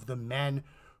stories of the men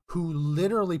who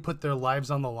literally put their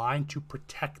lives on the line to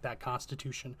protect that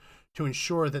Constitution, to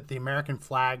ensure that the American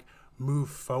flag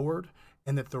moved forward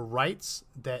and that the rights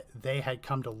that they had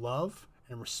come to love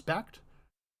and respect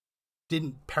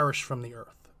didn't perish from the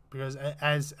earth. Because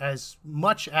as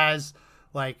much as,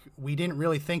 like, we didn't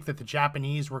really think that the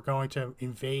Japanese were going to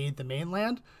invade the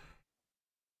mainland,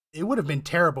 it would have been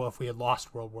terrible if we had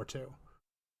lost World War II.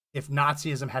 If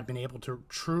Nazism had been able to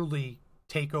truly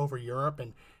take over Europe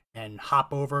and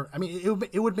hop over, I mean,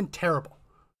 it would have been terrible.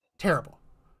 Terrible.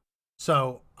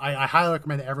 So I highly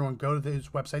recommend that everyone go to these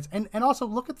websites and also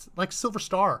look at, like, Silver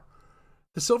Star.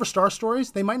 The Silver Star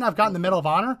stories, they might not have gotten the Medal of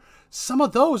Honor. Some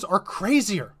of those are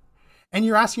crazier. And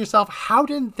you're asking yourself, how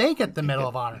didn't they get the Medal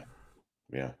of Honor?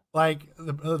 Yeah. Like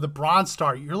the Bronze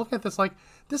Star. You're looking at this like,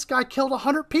 this guy killed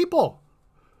 100 people.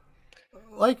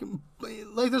 Like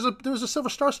there's a Silver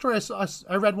Star story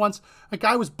I read once. A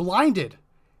guy was blinded,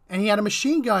 and he had a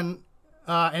machine gun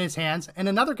in his hands, and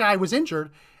another guy was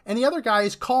injured, and the other guy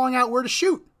is calling out where to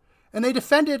shoot, and they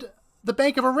defended the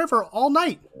bank of a river all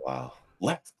night. Wow.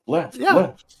 Left, left. Yeah.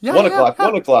 1 o'clock. Yeah.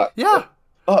 1 o'clock. Yeah.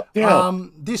 Up,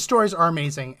 down. These stories are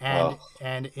amazing, and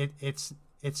it's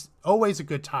always a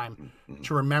good time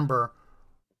to remember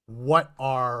what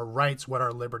our rights, what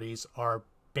our liberties are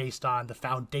based on, the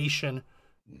foundation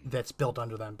that's built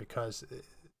under them, because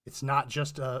it's not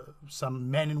just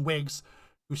some men in wigs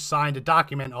who signed a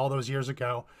document all those years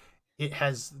ago. It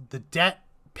has, the debt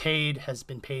paid has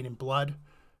been paid in blood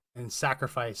and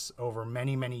sacrifice over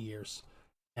many, many years,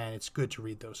 and it's good to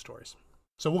read those stories.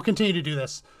 So we'll continue to do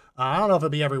this. I don't know if it'll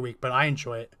be every week, but I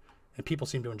enjoy it, and people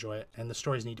seem to enjoy it, and the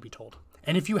stories need to be told.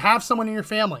 And if you have someone in your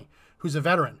family who's a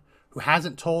veteran who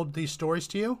hasn't told these stories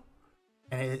to you,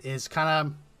 and is kind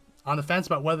of on the fence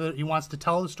about whether he wants to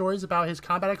tell the stories about his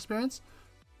combat experience,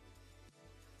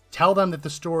 tell them that the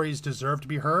stories deserve to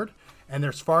be heard, and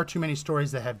there's far too many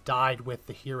stories that have died with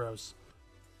the heroes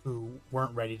who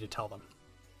weren't ready to tell them.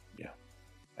 Yeah,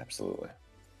 absolutely.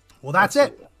 Well, that's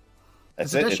it.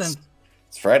 That's this it. Edition.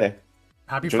 It's Friday.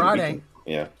 Happy Friday.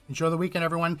 Yeah. Enjoy the weekend,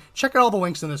 everyone. Check out all the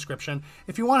links in the description.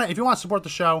 If you want to support the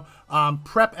show,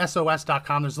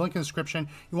 prepsos.com. There's a link in the description.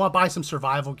 You want to buy some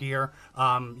survival gear,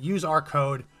 use our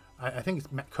code. I think it's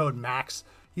code MAX.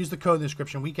 Use the code in the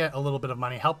description. We get a little bit of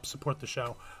money. Help support the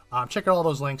show. Check out all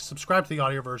those links. Subscribe to the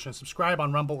audio version. Subscribe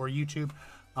on Rumble or YouTube.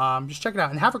 Just check it out.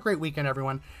 And have a great weekend,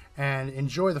 everyone. And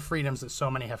enjoy the freedoms that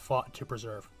so many have fought to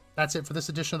preserve. That's it for this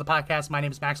edition of the podcast. My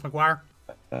name is Max McGuire.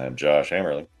 I'm Josh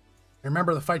Hammerling.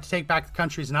 Remember, the fight to take back the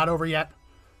country is not over yet.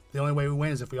 The only way we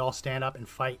win is if we all stand up and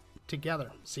fight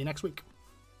together. See you next week.